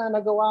mali na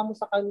nagawa mo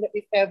sa kanila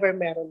if ever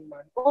meron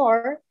man.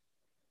 Or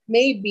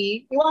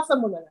maybe,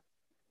 iwasan mo na lang.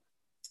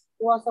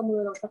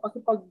 Kasi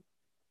pag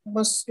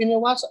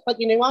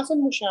iniwasan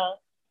mo siya,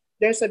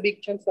 there's a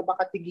big chance na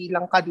baka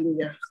tigilan ka din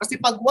niya. Kasi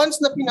pag once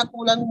na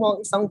pinatulan mo ang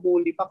isang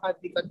bully, baka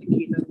di ka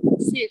tigilan.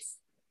 Sis,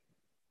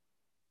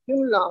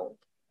 yun lang.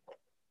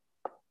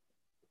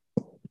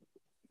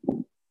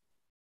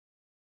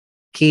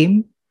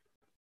 Kim?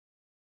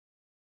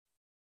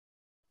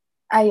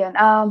 Ayun,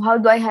 how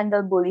do I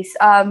handle bullies?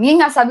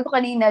 Yun nga, sabi ko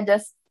kanina,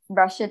 just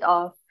brush it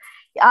off.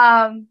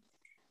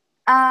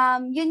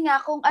 Yun nga,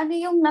 kung ano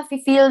yung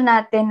nafe-feel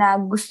natin na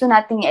gusto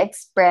nating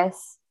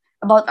i-express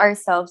about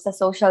ourselves sa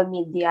social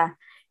media,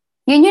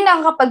 yun yung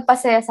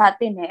nakakapagpasaya sa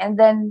atin eh. And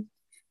then,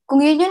 kung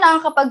yun yung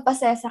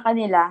nakakapagpasaya sa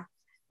kanila,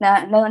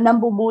 na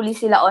nambubuli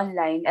sila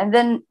online, and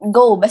then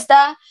go.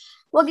 Basta,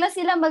 wag lang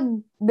sila mag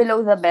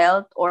below the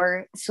belt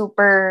or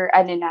super,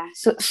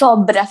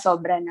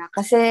 sobra-sobra na.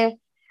 Kasi,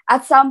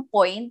 at some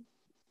point,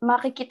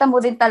 makikita mo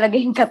din talaga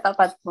yung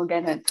katapat mo,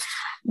 ganun.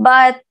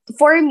 But,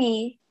 for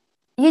me,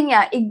 yun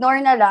nga,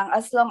 ignore na lang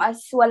as long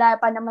as wala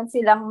pa naman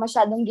silang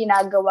masyadong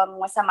ginagawang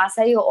masama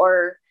sa'yo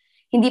or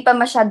hindi pa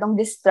masyadong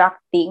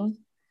distracting.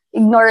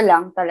 Ignore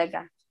lang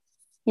talaga.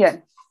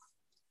 Yun.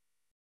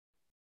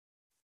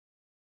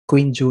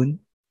 Queen June?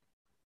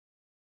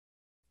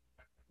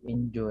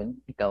 In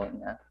June, ikaw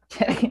na.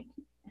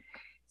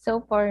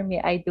 So for me,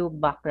 I do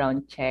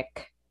background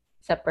check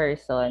sa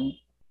person.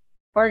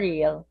 For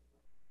real.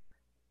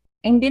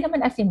 Hindi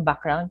naman as in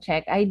background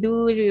check. I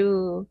do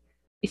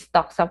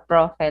stalk sa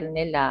profile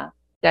nila.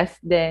 Tapos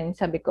then,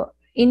 sabi ko,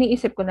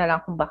 iniisip ko na lang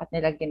kung bakit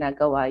nila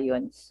ginagawa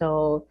yun.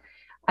 So,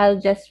 I'll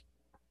just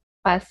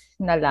pass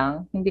na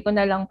lang. Hindi ko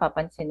na lang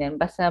papansinin.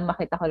 Basta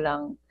makita ko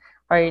lang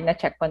or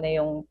na-check ko na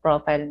yung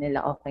profile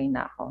nila, okay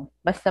na ako.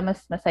 Basta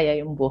mas masaya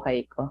yung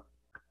buhay ko.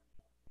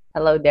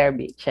 Hello there,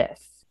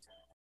 bitches.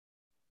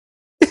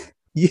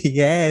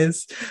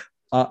 Yes.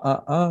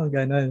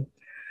 Ganun.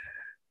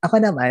 Ako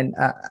naman,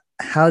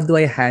 how do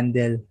I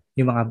handle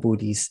yung mga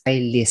bullies?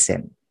 I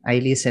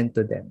listen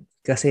to them.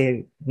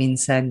 Kasi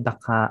minsan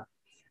baka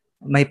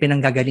may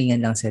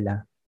pinanggagalingan lang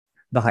sila.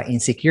 Baka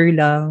insecure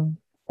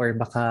lang or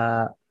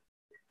baka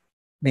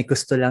may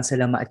gusto lang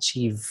sila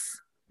ma-achieve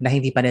na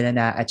hindi pa nila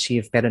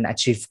na-achieve pero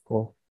na-achieve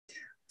ko.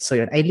 So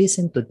yun, I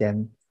listen to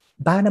them.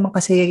 Baka naman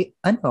kasi,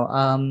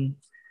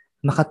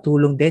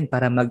 makatulong din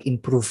para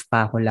mag-improve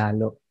pa ako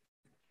lalo.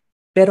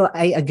 Pero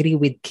I agree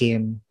with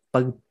Kim,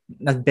 pag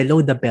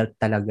nag-below the belt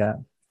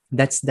talaga,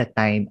 that's the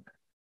time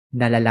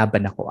na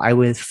lalaban ako. I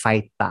will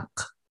fight back.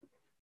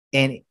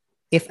 And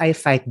if I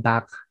fight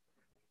back,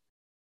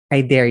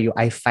 I dare you,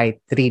 I fight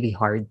really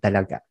hard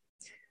talaga.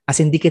 As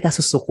hindi kita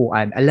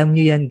susukuan. Alam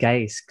nyo yan,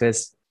 guys,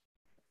 because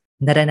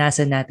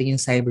naranasan natin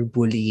yung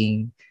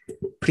cyberbullying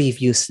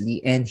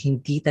previously and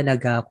hindi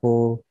talaga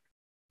ako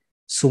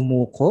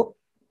sumuko.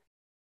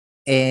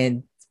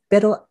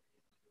 Pero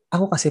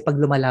ako kasi pag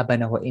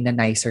lumalaban ako in a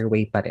nicer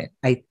way pa rin,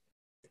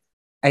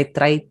 I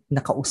try na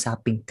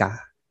kausapin ka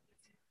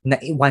na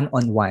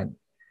one-on-one.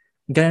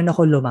 Ganun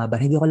ako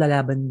lumaban. Hindi ako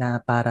lalaban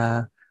na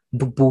para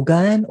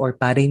bugbugan or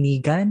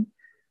parinigan.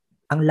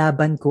 Ang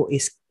laban ko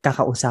is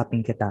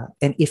kakausapin kita.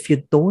 And if you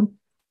don't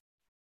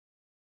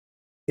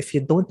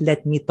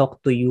let me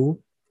talk to you,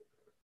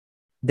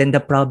 then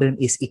the problem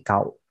is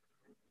ikaw.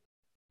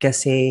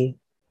 Kasi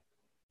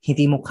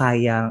hindi mo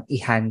kayang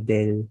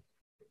i-handle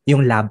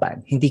yung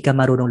laban. Hindi ka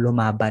marunong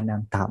lumaban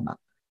ng tama.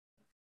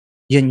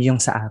 Yun yung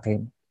sa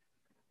akin.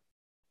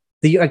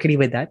 Do you agree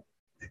with that?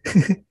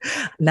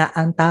 Na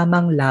ang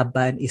tamang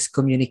laban is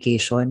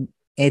communication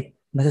at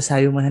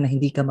masasabi mo na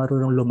hindi ka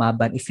marunong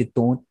lumaban if you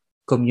don't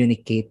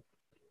communicate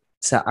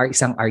sa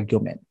isang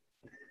argument.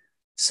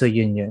 So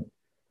yun.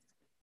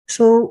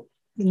 So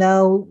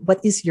now,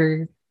 what is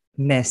your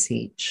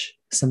message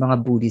sa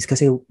mga bullies?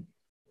 Kasi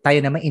tayo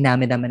naman,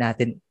 inamin naman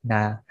natin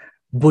na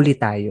bully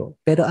tayo.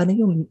 Pero ano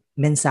yung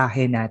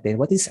mensahe natin?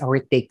 What is our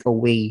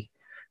takeaway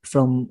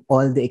from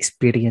all the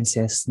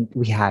experiences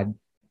we had?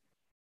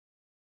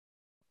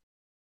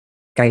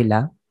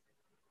 Kayla?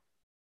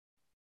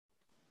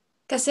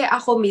 Kasi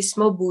ako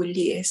mismo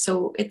bully eh.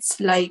 So it's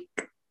like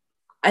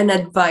an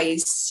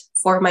advice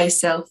for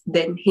myself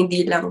then,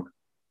 hindi lang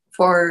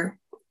for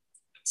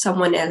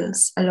someone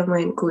else. Alam mo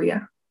yun,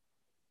 kuya.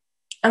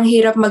 Ang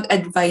hirap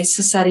mag-advise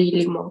sa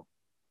sarili mo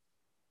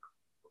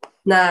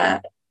na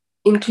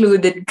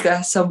included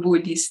ka sa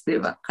bullies,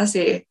 di ba?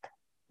 Kasi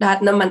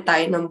lahat naman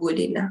tayo ng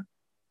bully na.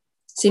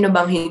 Sino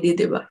bang hindi,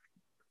 di ba?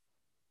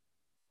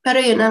 Pero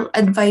yun, ang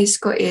advice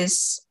ko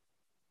is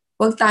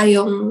huwag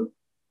tayong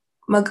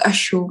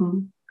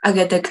mag-assume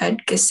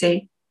agad-agad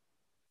kasi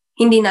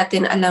hindi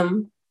natin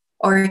alam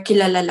or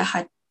kilala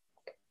lahat.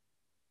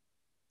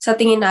 Sa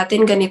tingin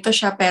natin, ganito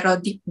siya, pero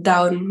deep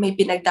down, may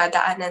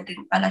pinagdadaanan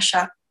rin pala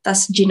siya.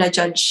 Tapos,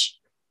 gina-judge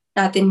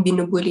natin,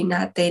 binubuli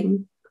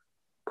natin.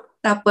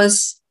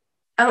 Tapos,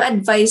 ang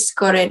advice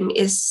ko rin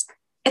is,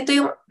 ito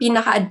yung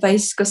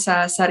pinaka-advice ko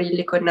sa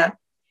sarili ko na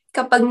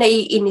kapag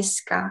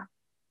naiinis ka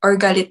or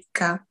galit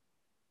ka,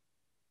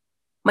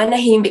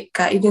 manahimik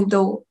ka, even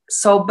though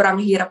sobrang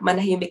hirap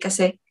manahimik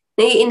kasi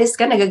naiinis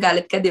ka,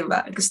 nagagalit ka, di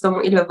ba? Gusto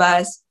mong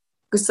ilabas,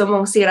 gusto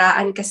mong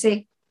siraan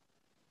kasi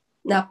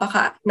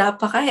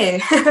napaka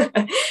eh.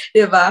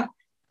 Di ba?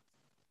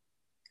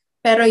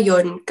 Pero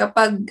yun,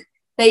 kapag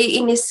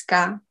naiinis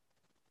ka,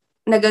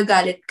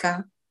 nagagalit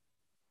ka,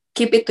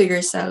 keep it to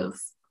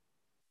yourself.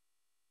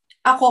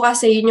 Ako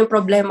kasi, yun yung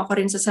problema ko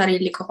rin sa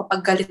sarili ko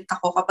kapag galit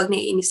ako, kapag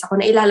naiinis ako,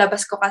 na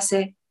ilalabas ko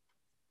kasi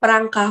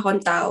prangka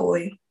akong tao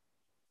eh.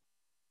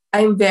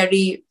 I'm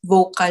very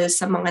vocal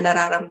sa mga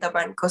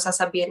nararamdaman ko,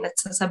 sasabihin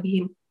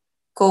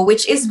ko,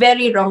 which is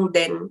very wrong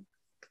din.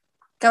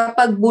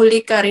 Kapag bully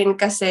ka rin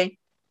kasi,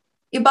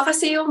 iba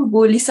kasi yung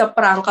bully sa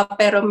prangka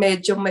pero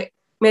medyo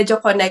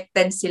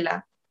connected sila.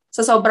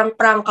 Sa sobrang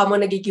prangka mo,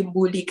 nagiging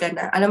bully ka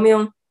na. Alam mo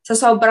yung sa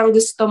sobrang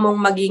gusto mong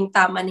maging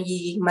tama,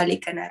 nagiging mali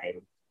ka na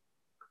rin.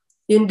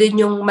 Yun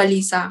din yung mali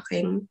sa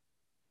akin.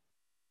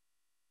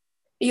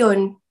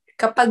 Yun,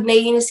 kapag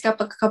naiinis ka,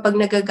 kapag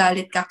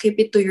nagagalit ka, keep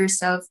it to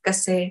yourself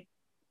kasi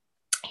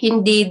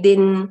hindi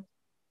din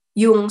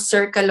yung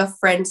circle of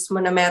friends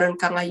mo na meron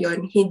ka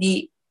ngayon,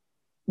 hindi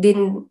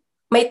din,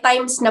 may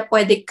times na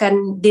pwede ka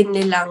din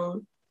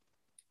nilang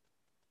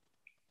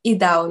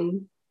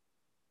i-down.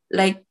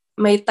 Like,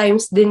 may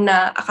times din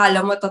na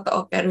akala mo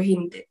totoo pero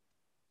hindi.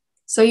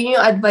 So, yun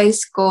yung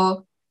advice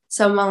ko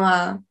sa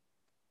mga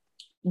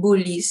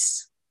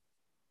bullies.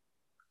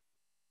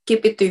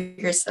 Keep it to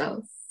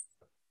yourself.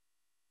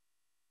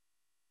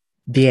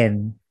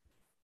 Bien.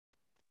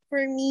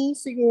 For me,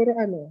 siguro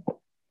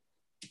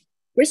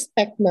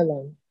respect na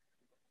lang.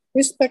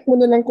 Respect mo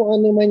na lang kung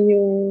ano man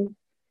yung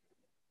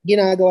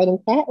ginagawa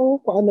ng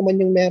tao, kung ano man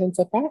yung meron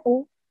sa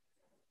tao.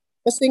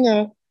 Kasi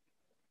nga,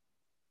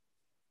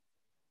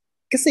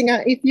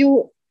 if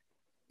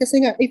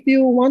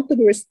you want to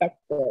be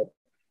respected,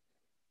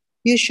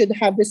 you should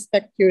have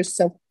respect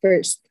yourself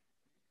first.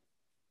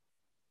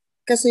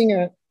 Kasi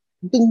nga,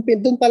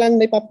 dun pa lang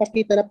may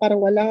papakita na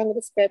parang wala kang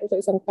respeto sa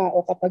isang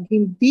tao kapag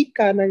hindi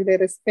ka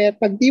nire-respeto,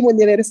 pag di mo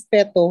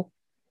nire-respeto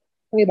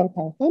ang ibang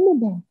tao. Tama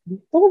ba?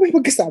 Tama ba yung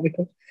magkasabi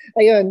ko?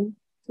 Ayun.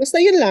 Basta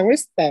yun lang,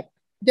 respect.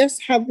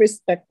 Just have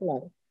respect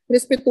lang.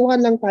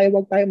 Respetuhan lang tayo,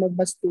 wag tayo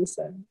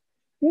magbastusan.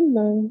 Yun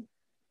lang.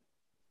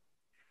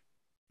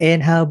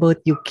 And how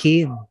about you,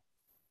 Kim?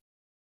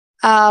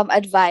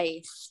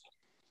 Advice.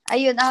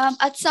 Ayun,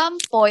 at some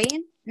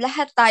point,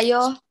 lahat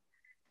tayo,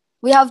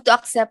 we have to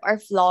accept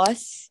our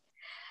flaws.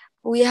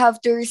 We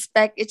have to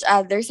respect each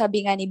other,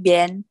 sabi nga ni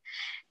Ben.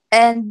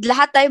 And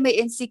lahat tayo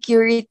may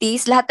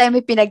insecurities, lahat tayo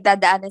may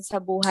pinagdadaanan sa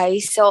buhay.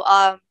 So,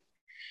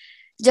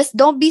 just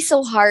don't be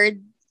so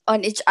hard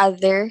on each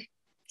other,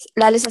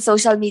 lalo sa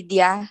social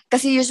media.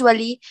 Kasi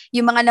usually,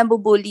 yung mga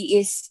nambubully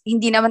is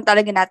hindi naman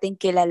talaga natin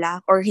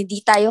kilala or hindi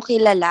tayo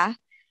kilala.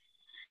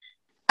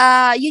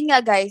 Yun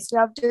nga guys,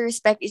 we have to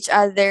respect each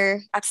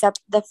other,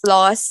 accept the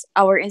flaws,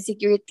 our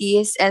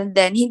insecurities, and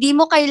then hindi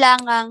mo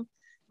kailangang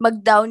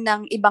mag-down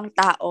ng ibang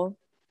tao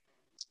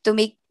to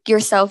make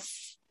yourself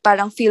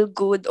parang feel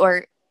good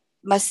or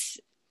mas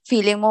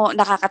feeling mo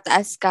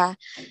nakakataas ka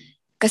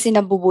kasi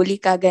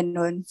nabubuli ka,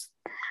 ganun.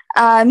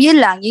 Yun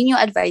lang, yun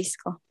yung advice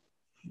ko.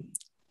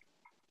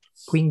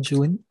 Queen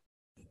June?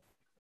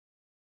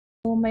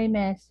 My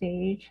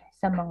message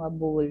sa mga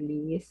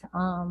bullies,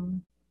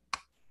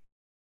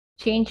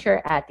 change your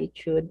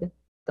attitude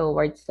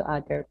towards the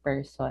other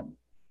person.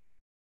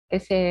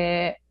 Kasi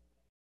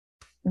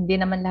hindi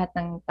naman lahat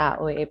ng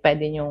tao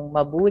pwede nyong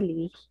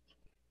mabully.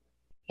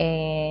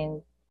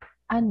 And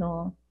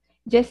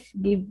just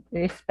give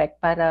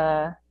respect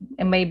para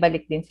may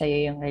balik din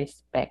sa'yo yung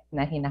respect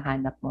na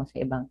hinahanap mo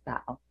sa ibang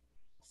tao.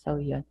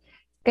 So, yun.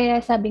 Kaya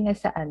sabi nga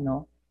sa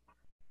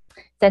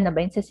sana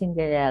ba yun sa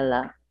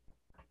Cinderella,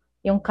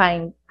 yung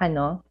kind,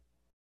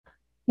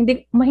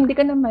 hindi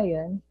ka naman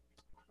yun.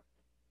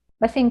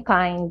 Basing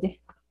kind.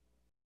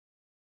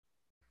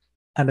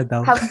 Ano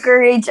daw? Have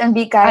courage and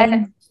be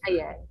kind.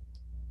 Ayan.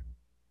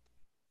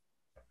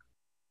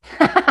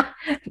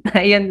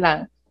 Ayun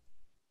lang.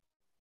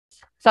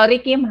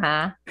 Sorry, Kim,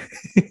 ha?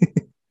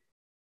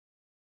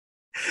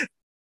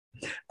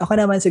 Ako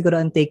naman siguro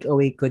ang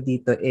takeaway ko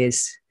dito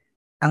is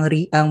ang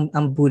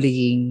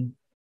bullying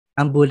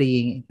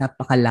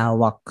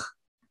napakalawak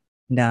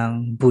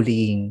ng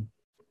bullying.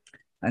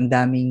 Ang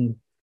daming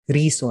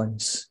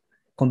reasons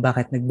kung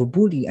bakit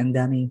nagbubully, ang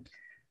daming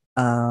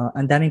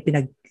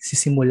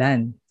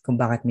pinagsisimulan kung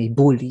bakit may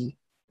bully.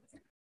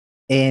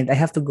 And I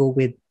have to go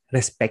with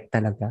respect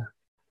talaga.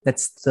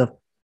 That's the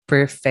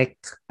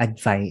perfect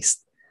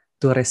advice,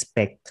 to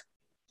respect.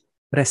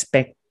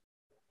 Respect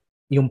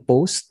yung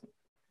post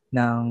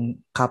ng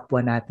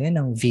kapwa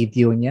natin, ng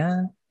video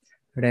niya.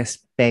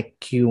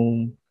 Respect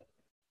yung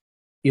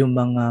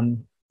mga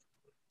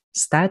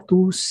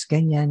status,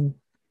 ganyan.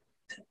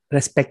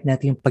 Respect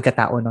natin yung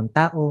pagkatao ng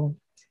tao.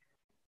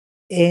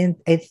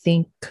 And I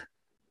think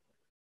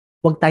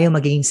huwag tayo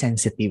maging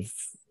sensitive.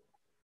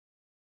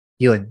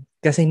 Yun.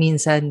 Kasi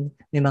minsan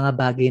may mga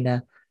bagay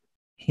na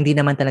hindi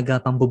naman talaga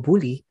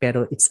pambubuli,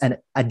 pero it's an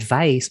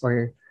advice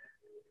or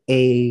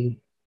a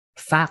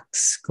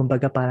facts.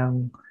 Kumbaga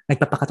parang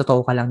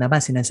nagpapakatotoo ka lang naman,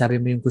 sinasabi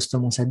mo yung gusto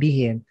mong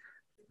sabihin,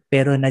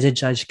 pero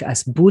nadja-judge ka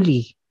as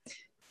bully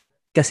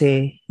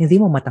kasi hindi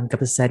mo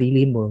matanggap sa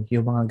sarili mo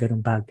yung mga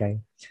ganung bagay.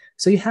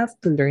 So you have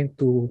to learn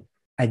to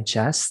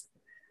adjust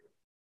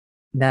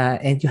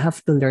and you have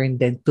to learn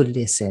then to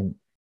listen.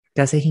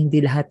 Kasi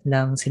hindi lahat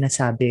ng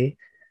sinasabi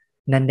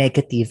na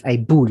negative ay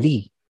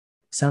bully.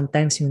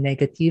 Sometimes yung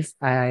negative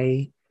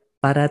ay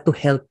para to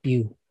help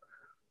you,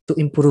 to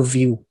improve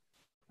you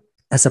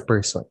as a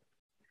person.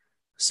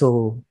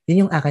 So,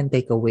 yun yung akin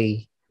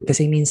takeaway.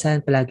 Kasi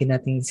minsan palagi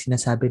natin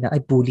sinasabi na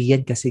ay bully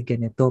yan kasi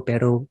ganito,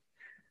 pero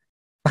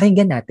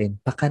pakinggan natin.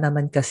 Baka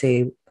naman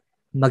kasi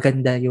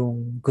maganda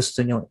yung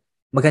gusto nyo,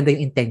 maganda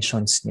yung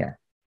intentions niya.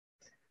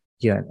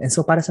 Yun. And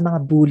so para sa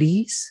mga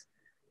bullies,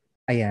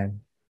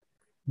 ayan,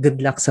 good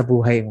luck sa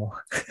buhay mo.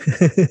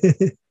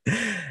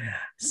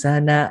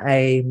 Sana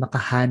ay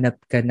makahanap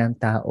ka ng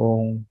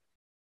taong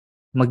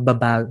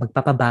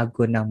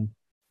magpapabago ng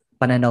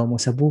pananaw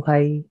mo sa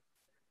buhay.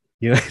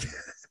 Yun.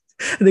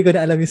 Hindi ko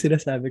na alam yung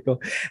sinasabi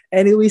ko.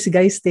 Anyways,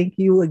 guys, thank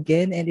you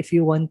again. And if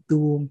you want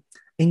to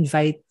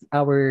invite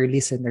our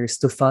listeners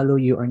to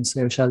follow you on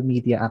social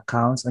media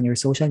accounts, on your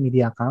social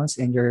media accounts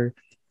and your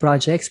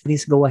projects,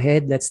 please go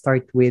ahead. Let's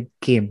start with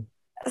Kim.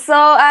 So,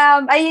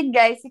 ayun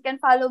guys, you can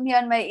follow me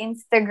on my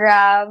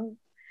Instagram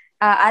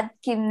at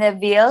Kim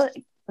Neville.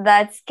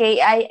 That's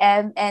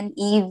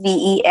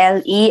KIMNEVELE.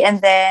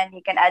 And then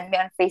you can add me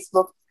on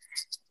Facebook,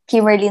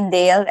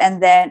 Kimmerlindale.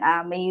 And then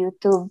my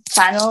YouTube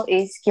channel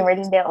is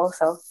Kimmerlindale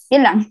also.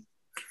 Yun lang.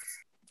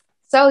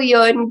 So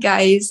yun,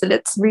 guys,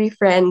 let's be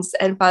friends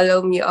and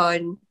follow me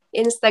on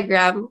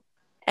Instagram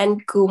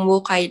and Kumu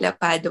Kyla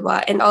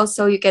Padua. And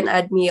also you can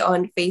add me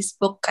on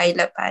Facebook,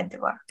 Kyla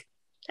Padua.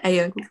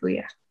 Ayun,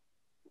 kuya.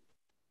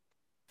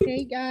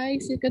 Hey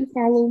guys, you can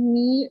follow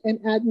me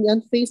and add me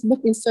on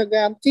Facebook,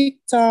 Instagram,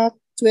 TikTok,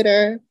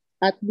 Twitter,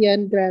 at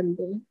Dian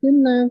Grande.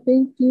 Yun lang.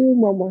 Thank you,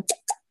 Mama.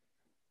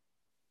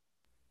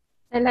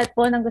 Sa lahat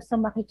po ng gusto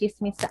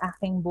makichismis sa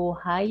aking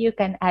buhay, you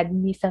can add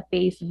me sa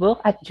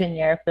Facebook at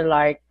Junior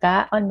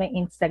Filarca, on my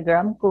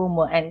Instagram,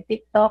 Kumu, and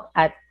TikTok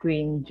at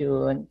Queen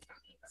June.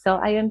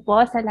 So, ayun po,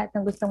 sa lahat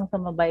ng gustong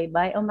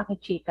sumabaybay o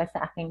makichika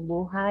sa aking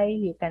buhay,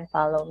 you can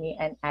follow me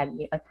and add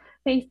me on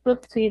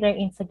Facebook, Twitter,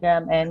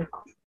 Instagram, and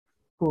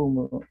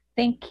Kumu.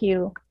 Thank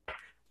you.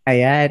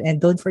 Ayan.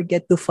 And don't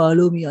forget to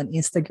follow me on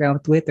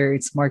Instagram, Twitter.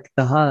 It's Mark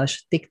the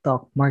Hush.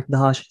 TikTok, Mark the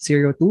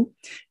Hush02.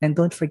 And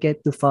don't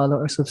forget to follow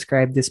or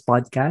subscribe this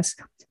podcast.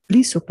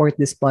 Please support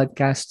this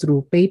podcast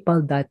through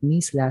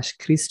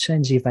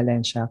paypal.me/Christian G.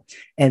 Valencia.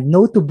 And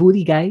no to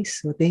bully, guys.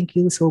 So thank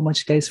you so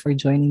much, guys, for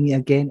joining me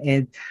again.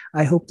 And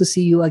I hope to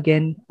see you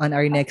again on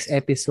our next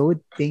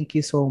episode. Thank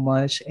you so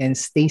much and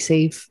stay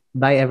safe.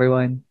 Bye,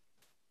 everyone.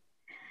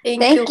 Thank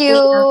you.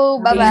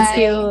 Kuya. Bye-bye.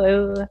 Thank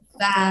you.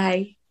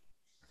 Bye.